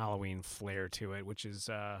certain Halloween flair to it, which is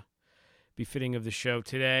befitting of the show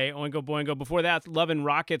today. Oingo Boingo. Before that, Love and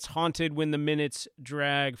Rockets, Haunted When the Minutes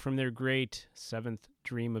Drag, from their great Seventh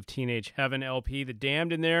Dream of Teenage Heaven LP. The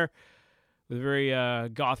Damned in there with a very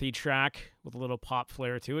gothy track with a little pop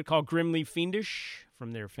flair to it called Grimly Fiendish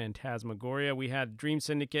from their Phantasmagoria. We had Dream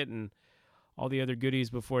Syndicate and all the other goodies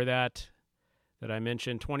before that I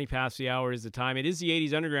mentioned. 20 past the hour is the time. It is the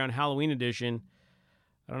 80s Underground Halloween edition.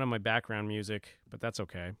 I don't have my background music, but that's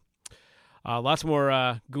okay. Lots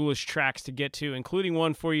more ghoulish tracks to get to, including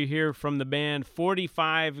one for you here from the band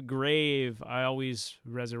 45 Grave. I always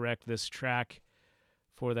resurrect this track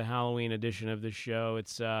for the Halloween edition of the show.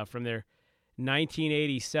 It's from their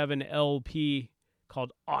 1987 LP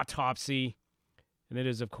called Autopsy. And it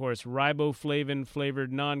is, of course,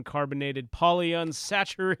 riboflavin-flavored, non-carbonated,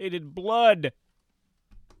 polyunsaturated blood.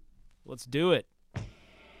 Let's do it.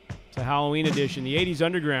 It's a Halloween edition, the 80s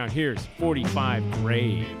Underground. Here's 45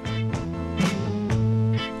 Grave. Holy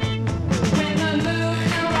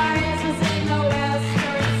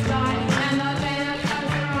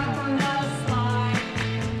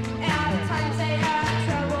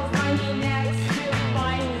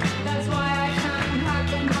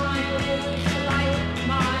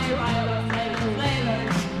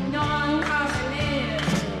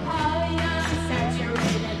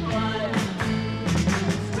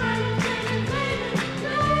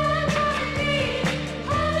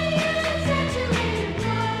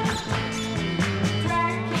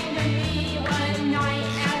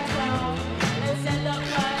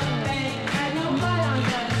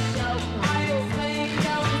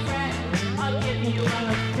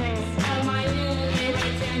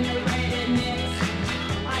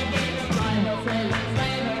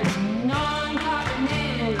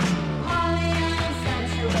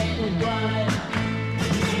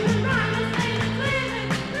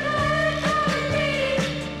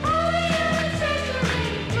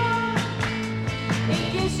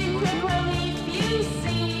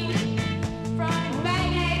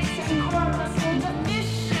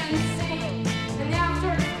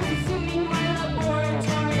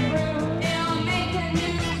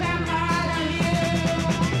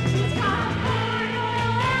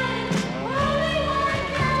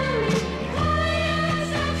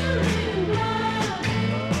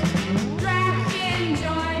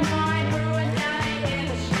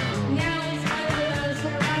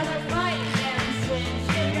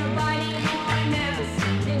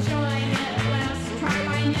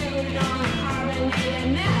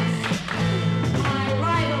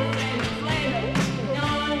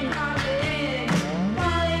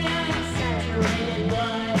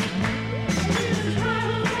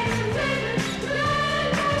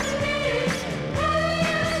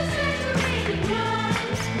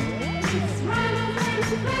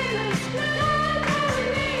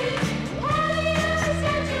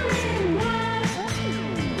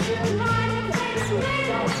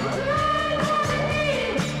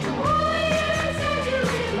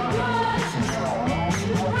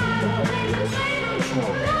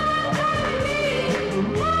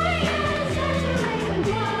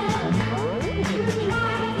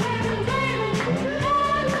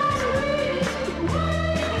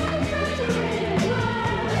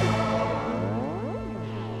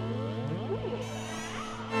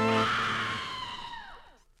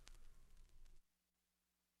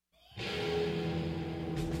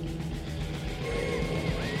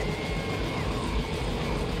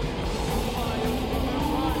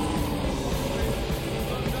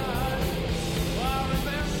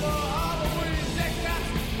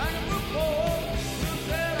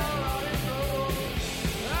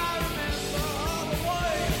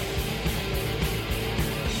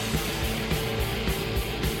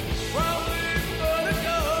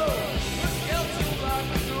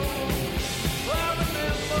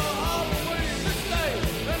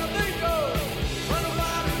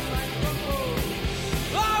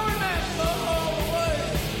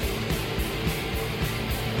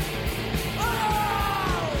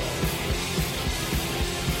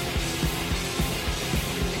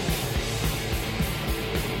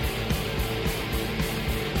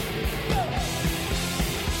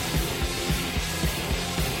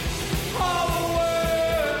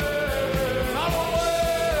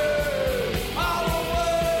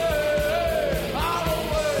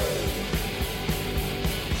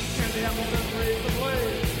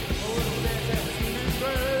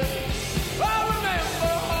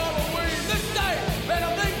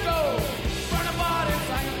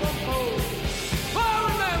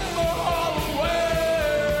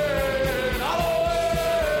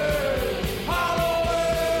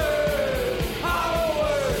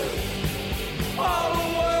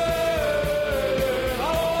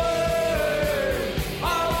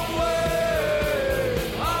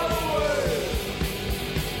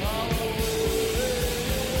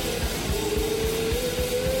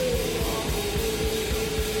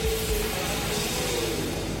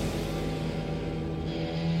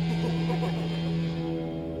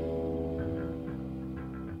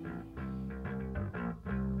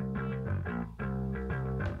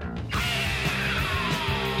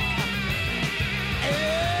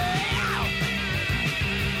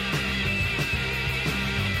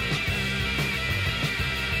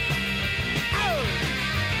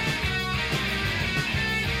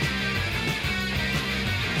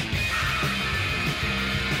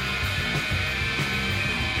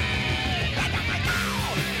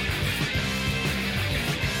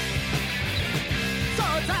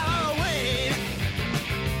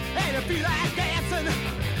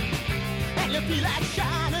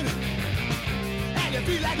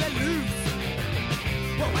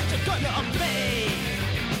gonna be.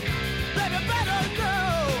 Baby, better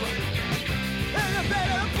know, and you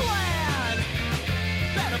better plan.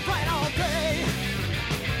 Better plan all day,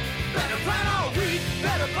 better plan all week,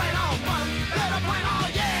 better plan all month, better plan all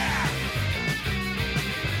year.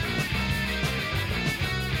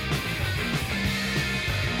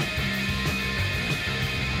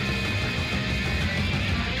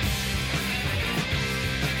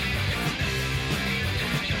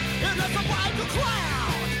 If there's a white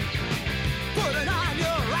cloud putting on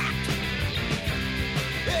your act,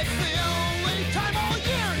 it's the only time all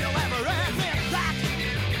year you'll ever admit that.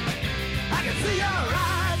 I can see your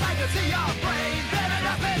eyes, I can see your brain, baby,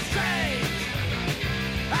 nothing's changed.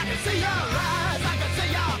 I can see your eyes, I can see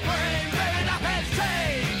your brain, baby, nothing's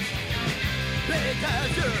changed.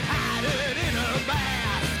 Because you're hiding in a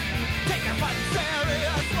mask, taking fun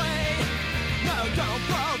seriously. No, don't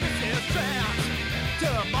blow this is chance.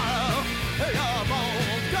 Tomorrow, your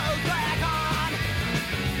bones go back on.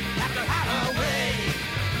 After Halloween,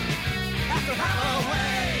 after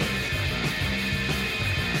Halloween.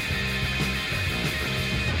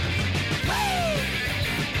 Hey!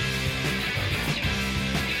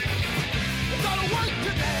 You're gonna work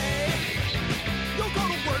today, you're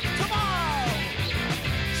gonna work tomorrow.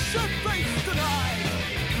 Should face tonight,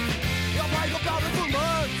 you'll brag about it for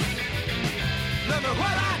months. Remember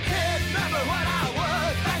what I did, remember what I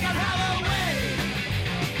was back at Halloween.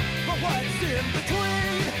 But what's in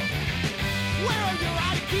between? Where are your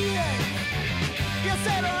ideas? You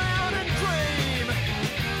sit around and dream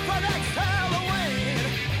for next Halloween.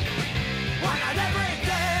 Why not every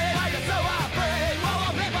day are you so afraid? What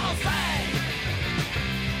will people say?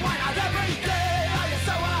 Why not every day are you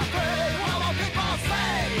so afraid? What will people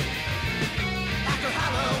say? After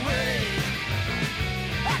Halloween,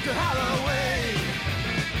 after Halloween,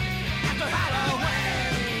 after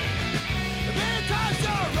Halloween. Because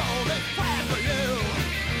your role is planned for you,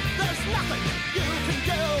 there's nothing you can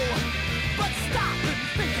do but stop and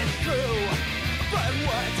think it through. But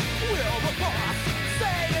what will the boss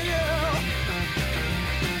say to you?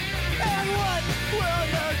 And what will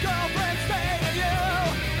your girlfriend say to you?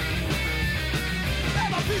 And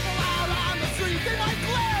the people out on the street, they might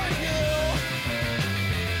glare at you.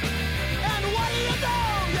 And what do you know?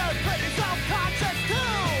 You're pretty self-conscious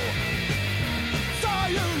too. So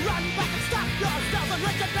you run back and stop yourself and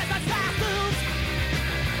Richard business tattoos.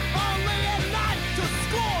 Only at night to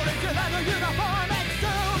school if you have a uniform and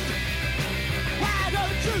suit. Why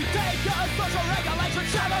don't you take your social regulations,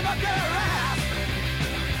 shove them up your ass?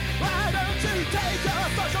 Why don't you take your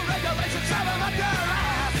social regulations, shove them up your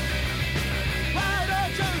ass? Why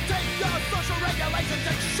don't you take your social regulations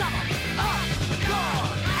and shove them up your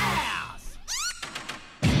ass?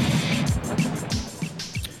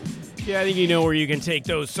 Yeah, I think you know where you can take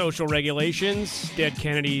those social regulations. Dead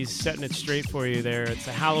Kennedy's setting it straight for you there. It's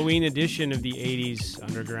a Halloween edition of the 80s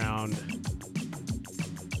Underground.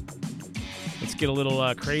 Let's get a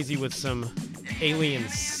little crazy with some alien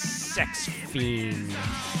sex fiend.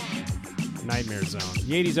 Nightmare Zone.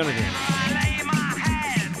 The 80s Underground.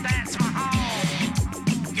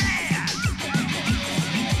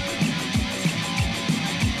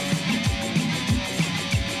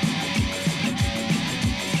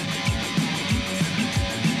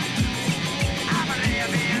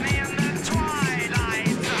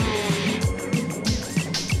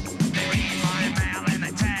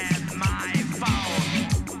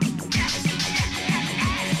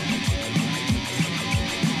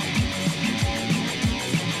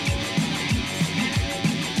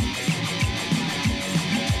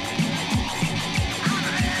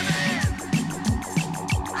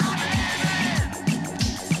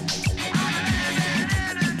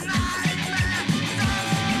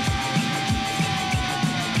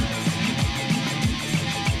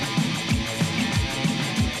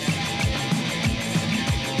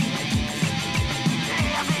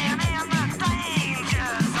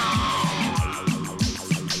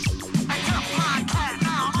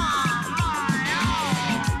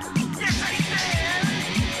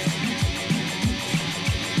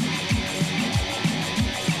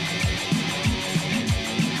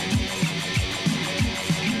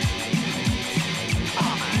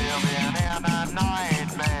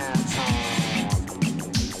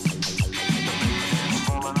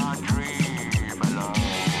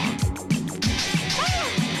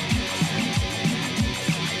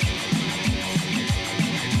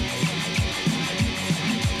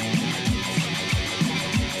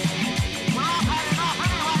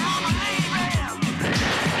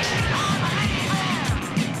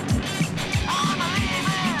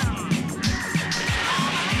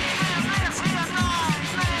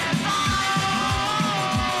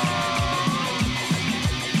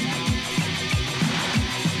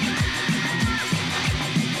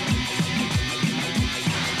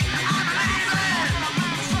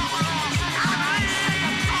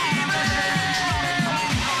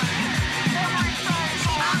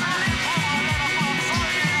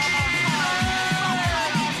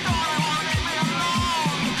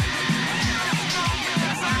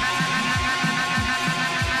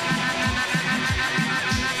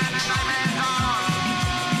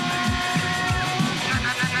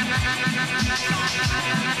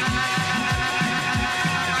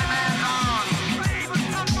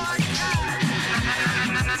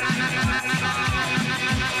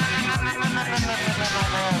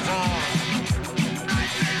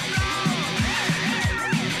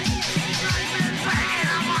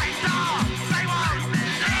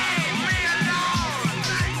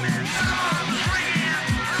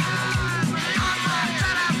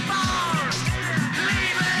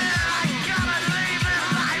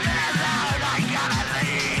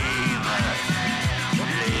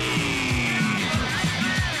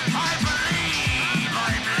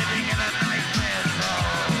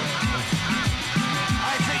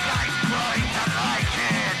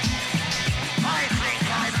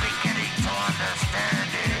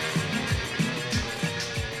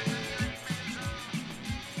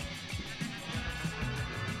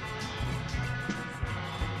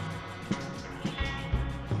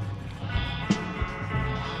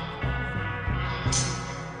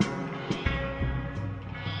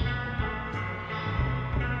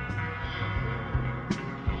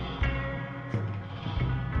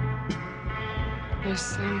 for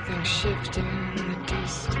something shifting in the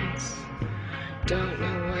distance. Don't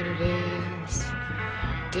know what it is.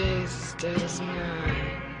 Days as dead as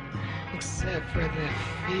night, except for the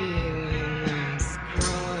feeling that's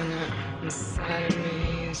crawling up inside of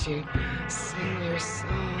me as you sing your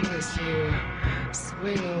song, as you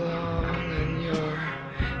swing along, and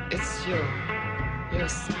it's your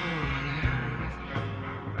song.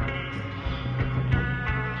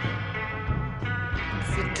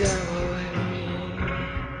 It's the devil in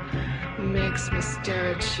me, makes me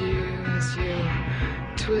stare at you as you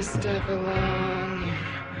twist up along,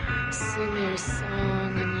 you sing your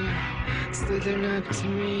song, and you slithering up to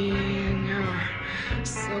me, and you're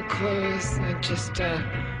so close, I just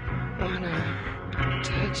wanna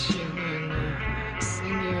touch you and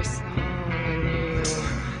sing your song, and you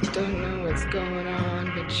don't know what's going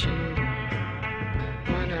on, but you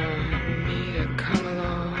wanna me to come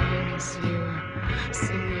along as you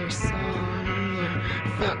sing your song, and you're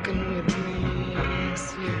fucking with me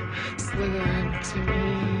as you slither up to me.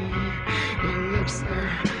 Your lips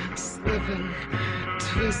are slipping,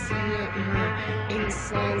 twisting at my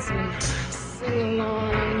insides, and sing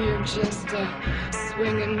along. You're just a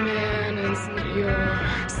swinging man, isn't your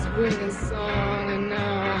swinging song? And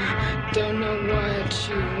now I don't know what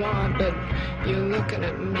you want, but you're looking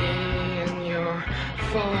at me, and you're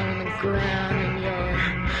falling on the ground, and you're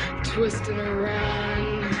twisting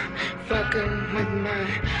around, fucking with my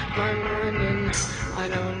mind, and I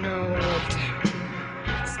don't know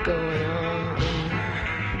what's going on.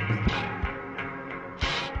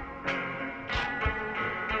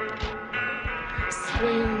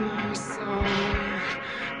 Swing your song,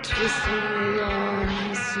 twisting along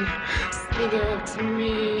as you slither up to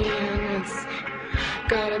me, and it's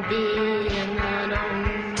gotta be, and I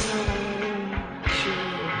don't know what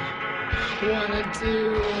you wanna do,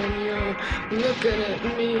 and you're looking at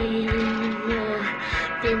me, and your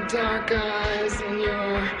big dark eyes, and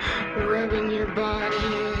you're rubbing your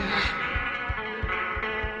body,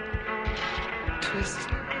 twisting.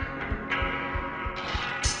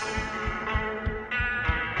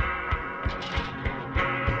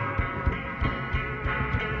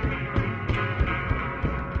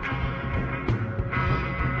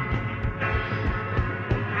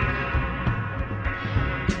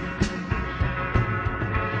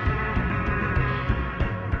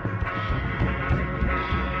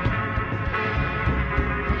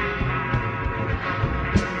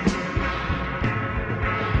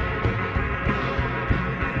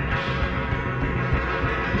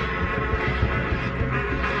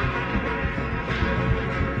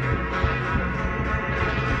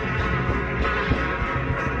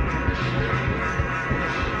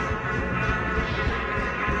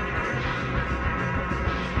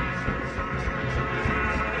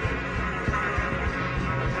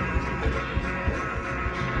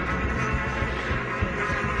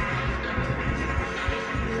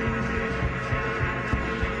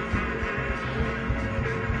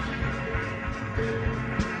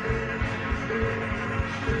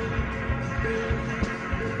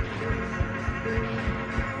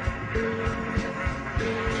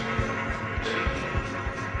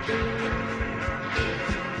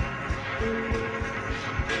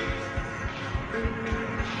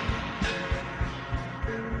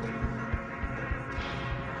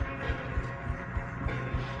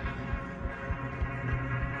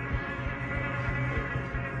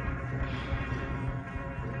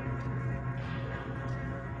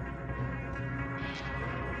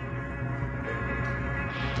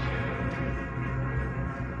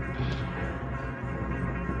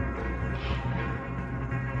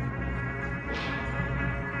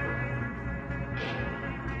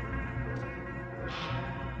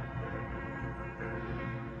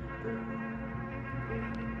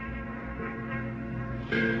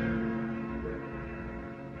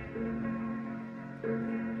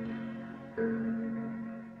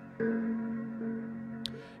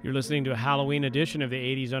 You're listening to a Halloween edition of the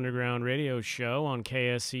 80s Underground Radio Show on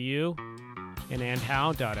KSCU and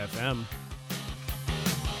andhow.fm.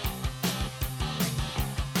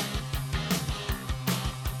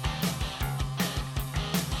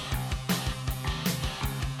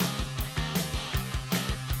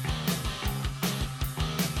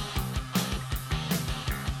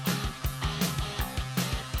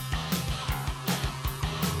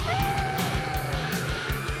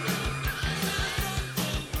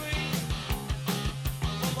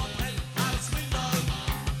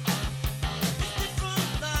 It's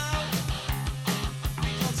different now.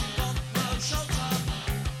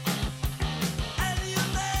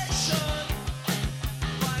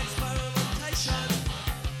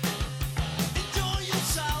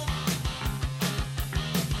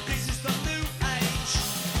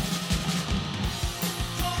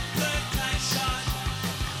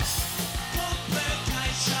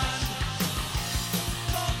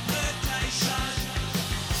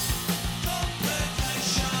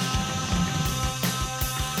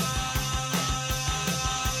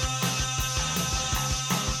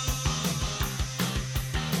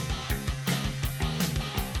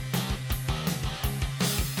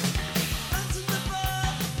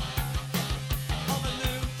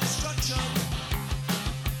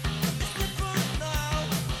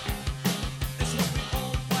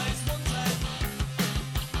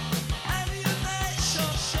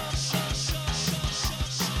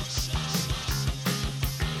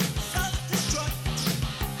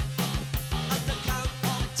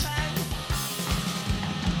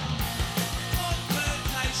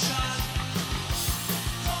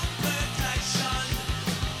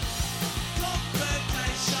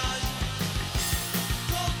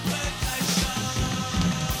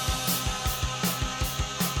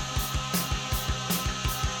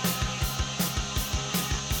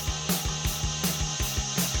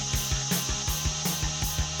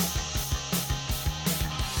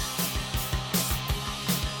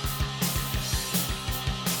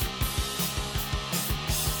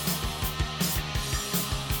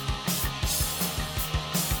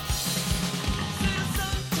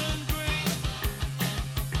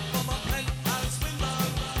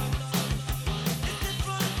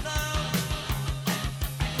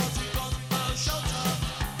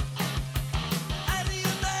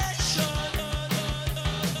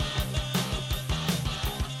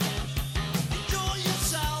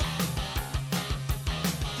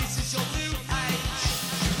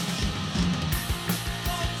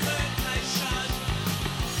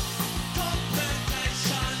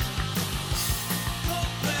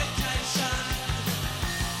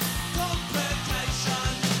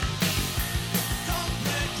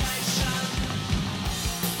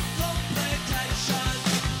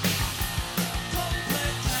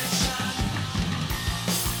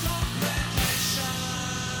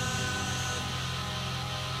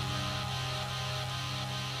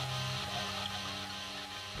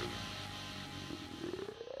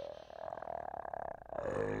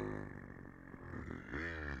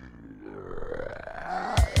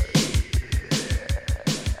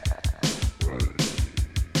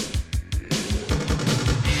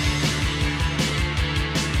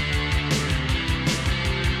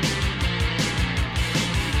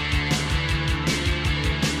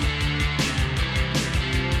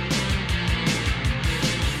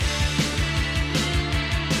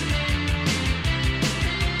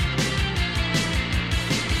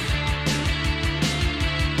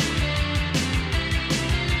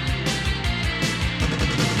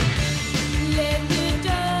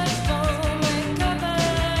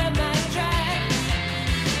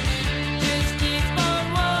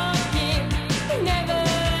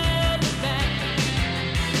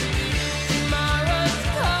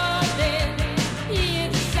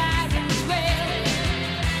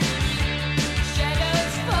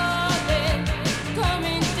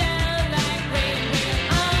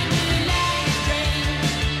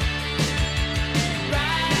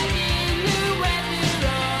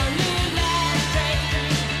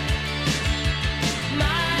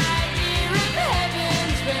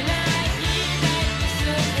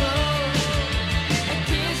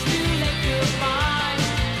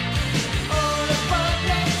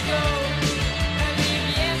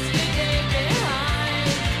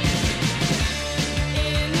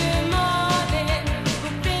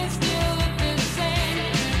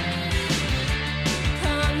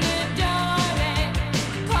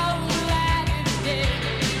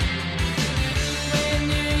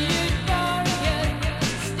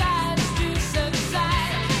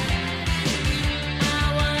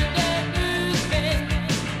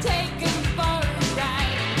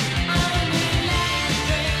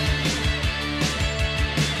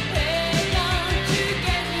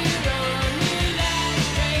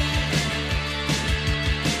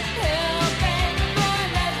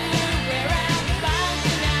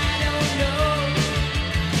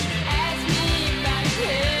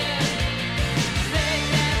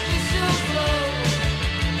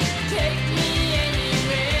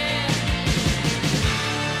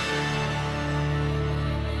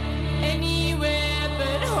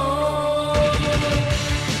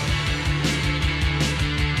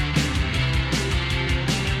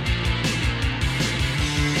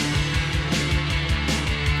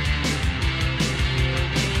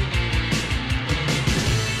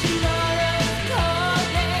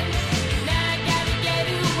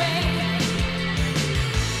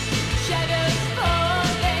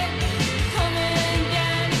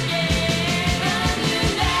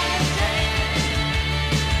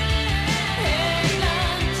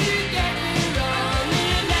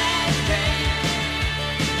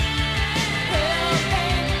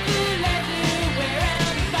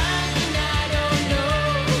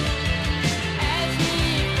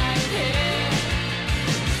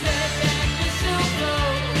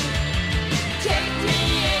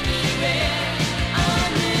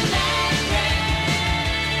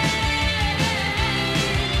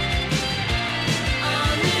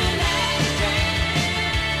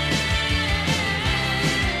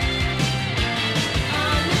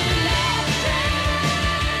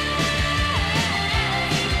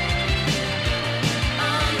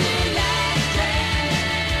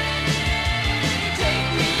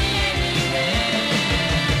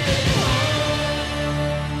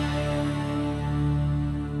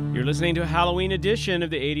 listening to a Halloween edition of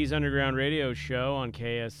the 80s Underground Radio Show on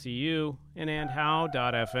KSCU and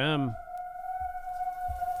andhow.fm.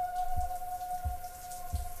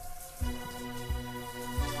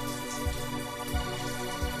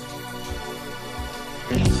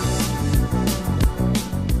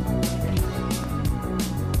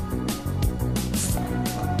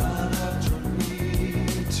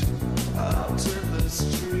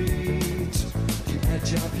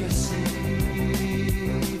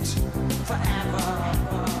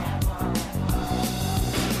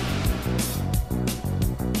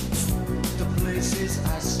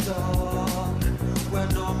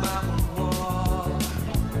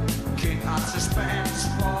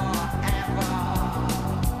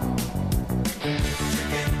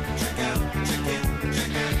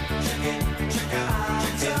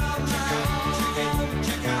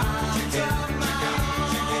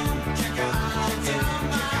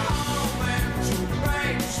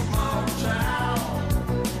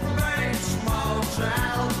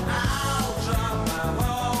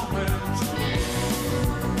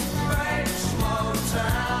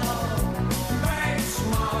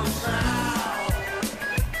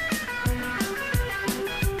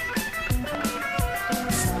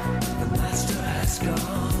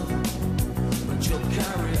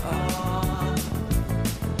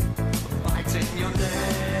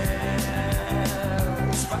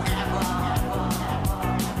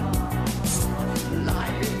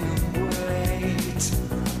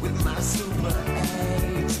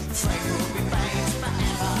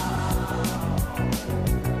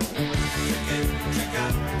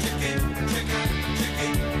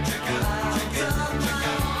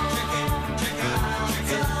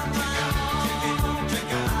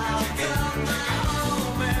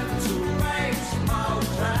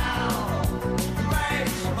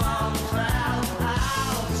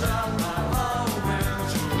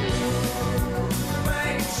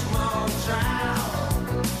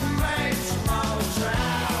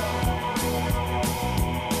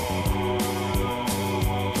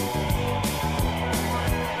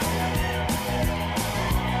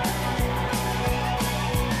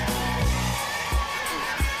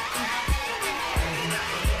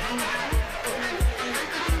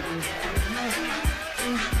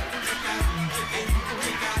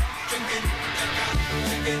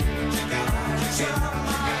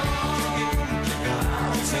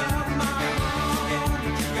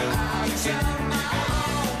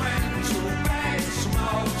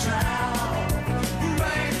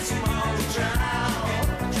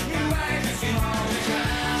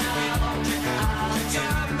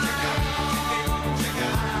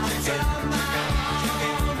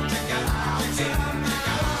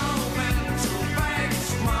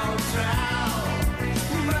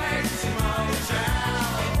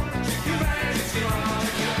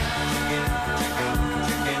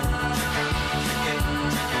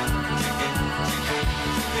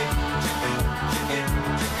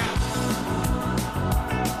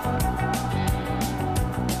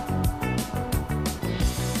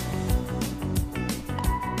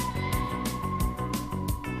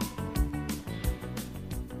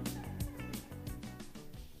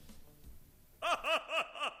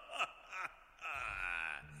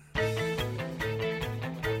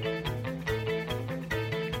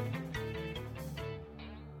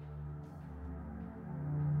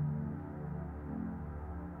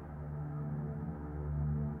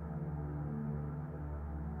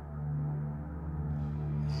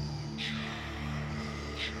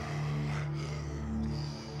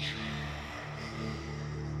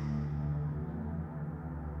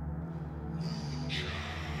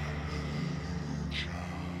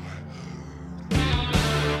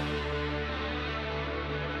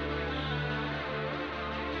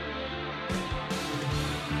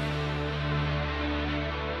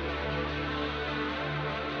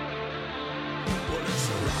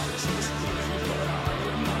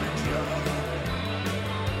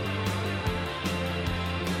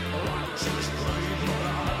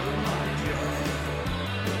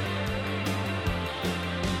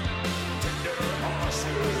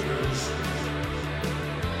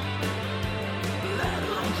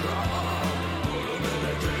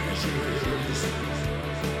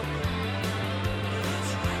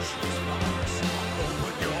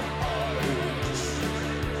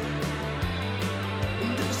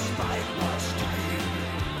 Despite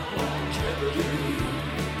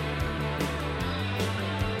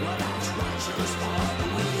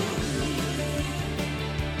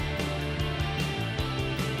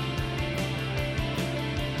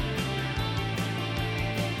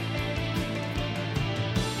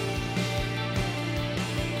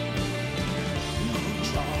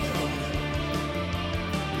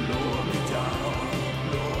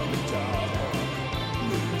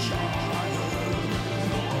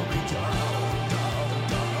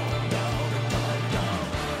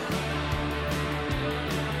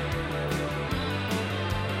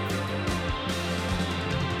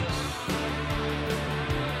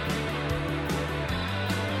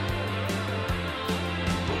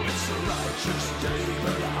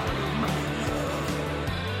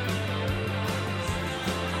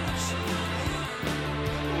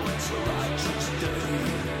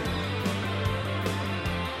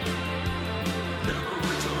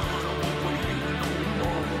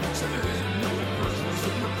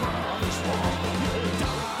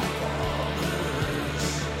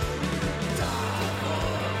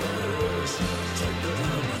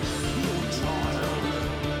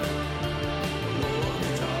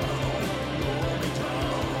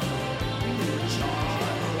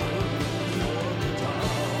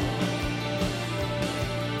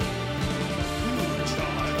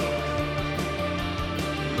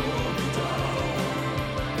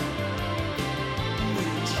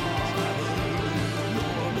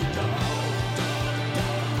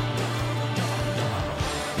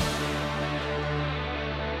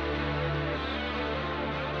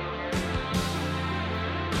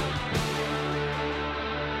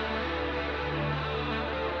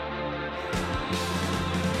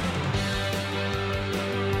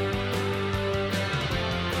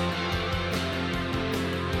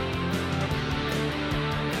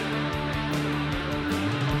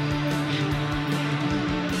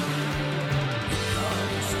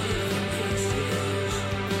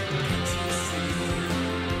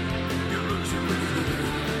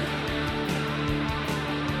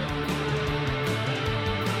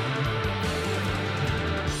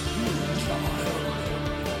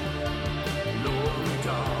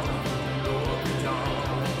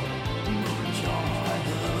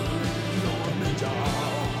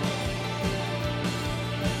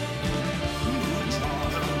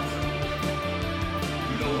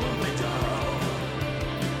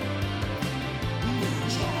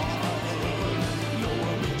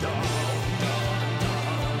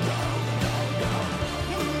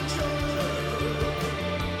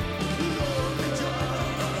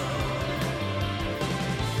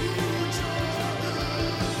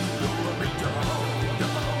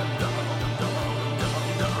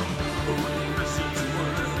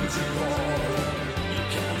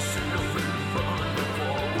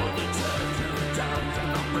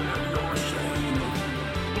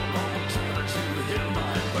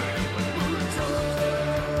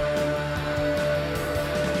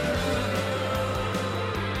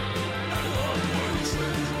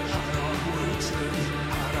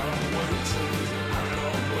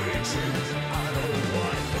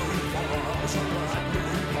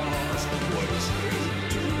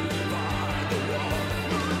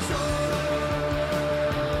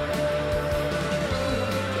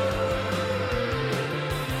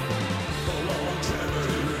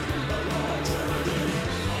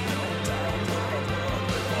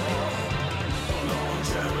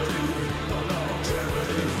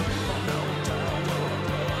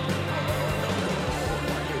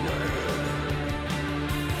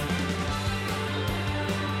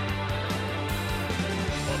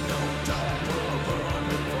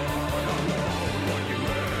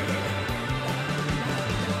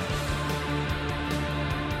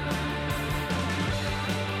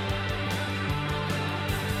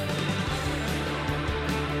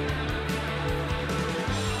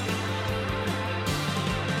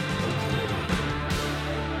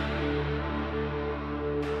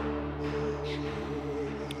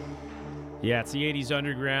Yeah, it's the 80s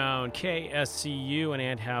Underground, KSCU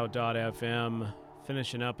and andhow.fm.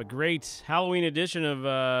 Finishing up a great Halloween edition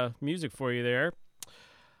of music for you there.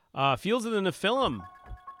 Fields of the Nephilim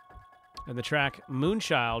and the track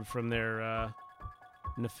Moonchild from their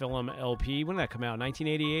Nephilim LP. When did that come out?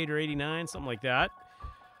 1988 or 89? Something like that.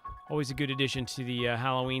 Always a good addition to the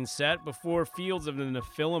Halloween set. Before Fields of the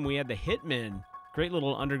Nephilim, we had the Hitmen. Great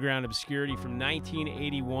little underground obscurity from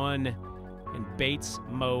 1981. And Bates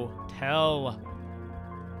Motel,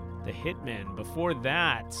 the Hitmen. Before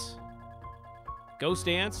that, Ghost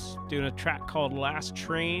Dance doing a track called Last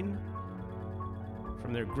Train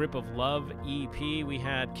from their Grip of Love EP. We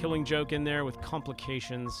had Killing Joke in there with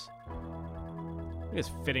Complications. I think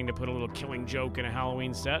it's fitting to put a little Killing Joke in a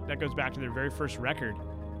Halloween set. That goes back to their very first record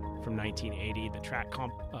from 1980, the track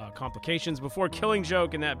Complications. Before Killing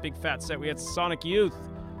Joke in that big fat set, we had Sonic Youth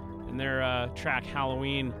and their track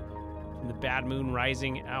Halloween from the Bad Moon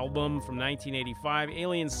Rising album from 1985.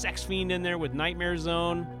 Alien Sex Fiend in there with Nightmare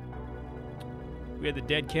Zone. We had the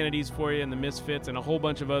Dead Kennedys for you and the Misfits and a whole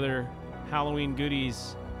bunch of other Halloween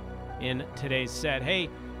goodies in today's set.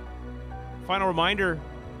 Hey, final reminder,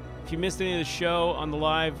 if you missed any of the show on the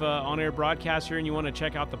live on-air broadcast here and you want to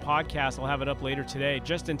check out the podcast, I'll have it up later today.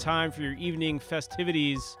 Just in time for your evening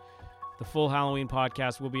festivities, the full Halloween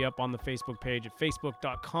podcast will be up on the Facebook page at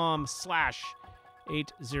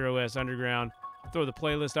facebook.com/80s Underground. I'll throw the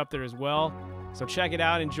playlist up there as well. So check it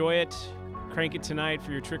out, enjoy it, crank it tonight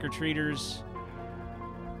for your trick-or-treaters,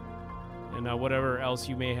 and whatever else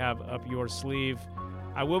you may have up your sleeve.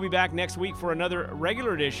 I will be back next week for another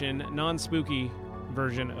regular edition, non-spooky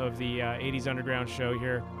version of the 80s Underground show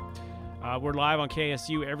here. We're live on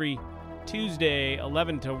KSU every Tuesday,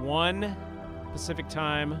 11 to 1 Pacific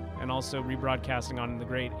time, and also rebroadcasting on the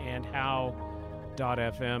great andhow.fm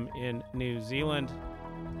in New Zealand.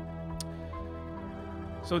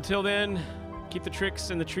 So until then, keep the tricks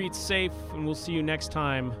and the treats safe, and we'll see you next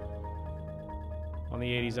time on the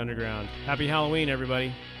 80s Underground. Happy Halloween,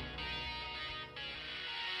 everybody.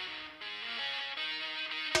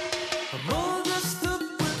 I'm all dressed up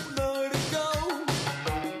with nowhere to go.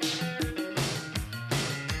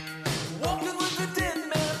 Walking with the dead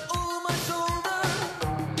man over my shoulder.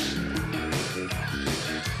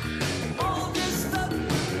 I'm all dressed up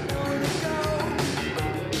with nowhere to go.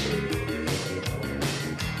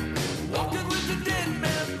 Walking with the dead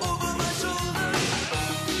man over my shoulder.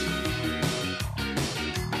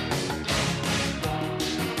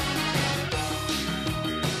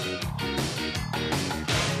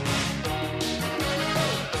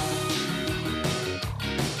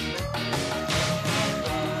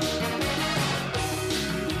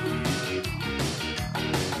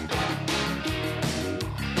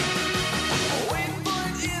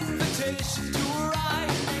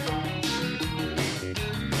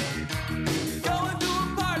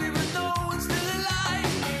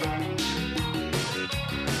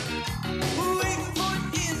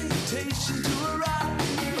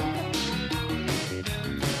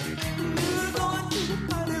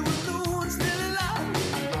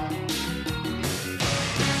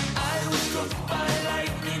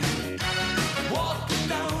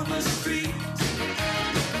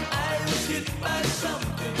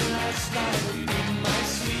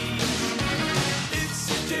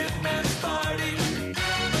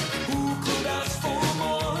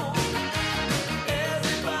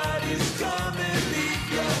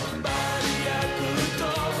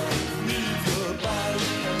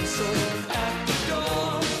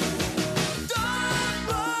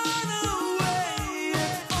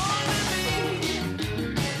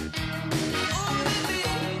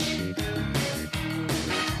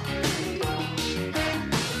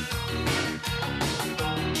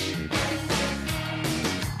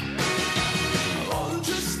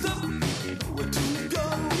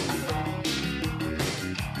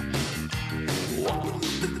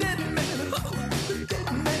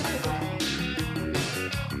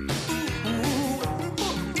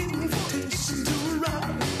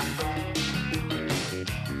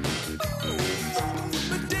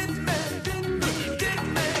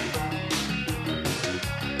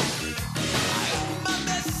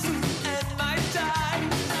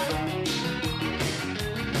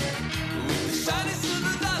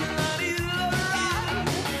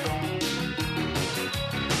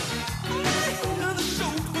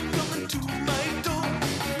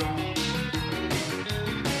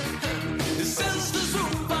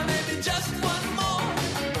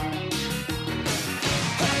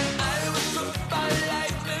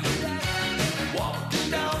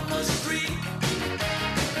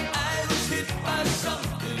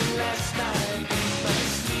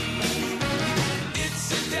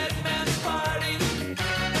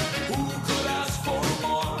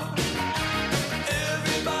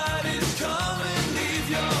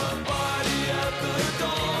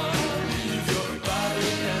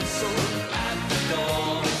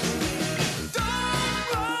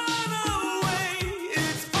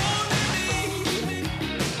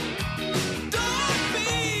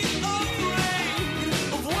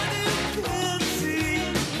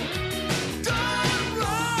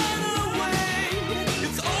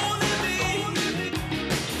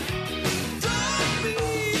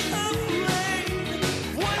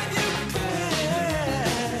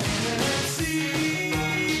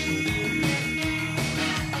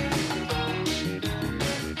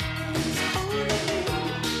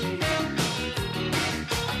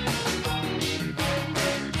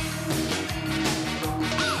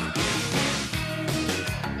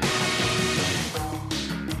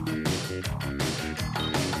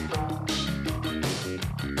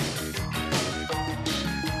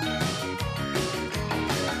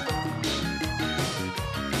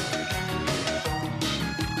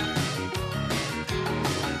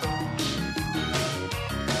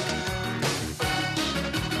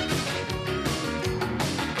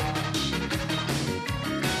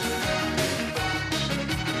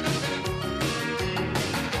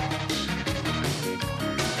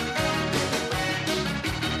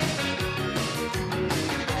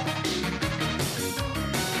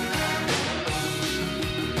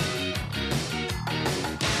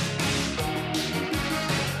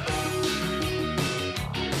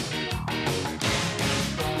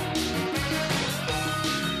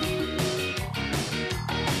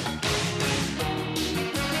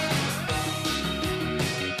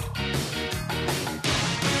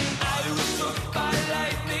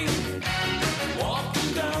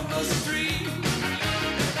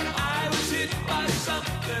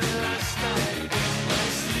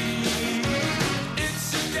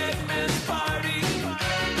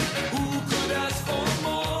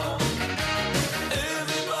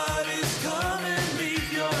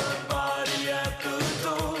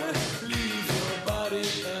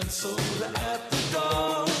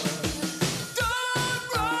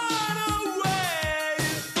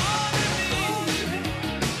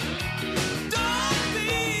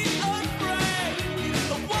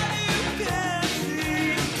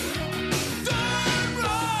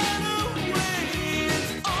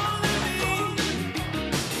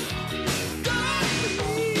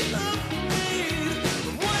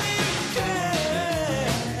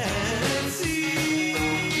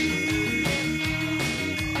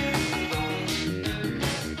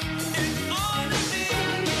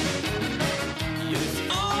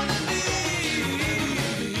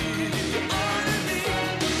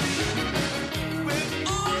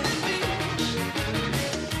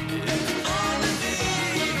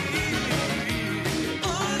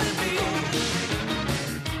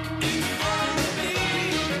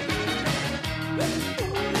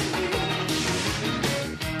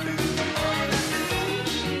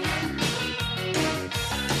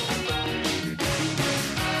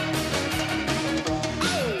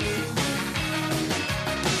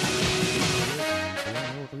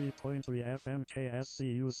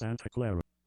 FMKSCU Santa Clara.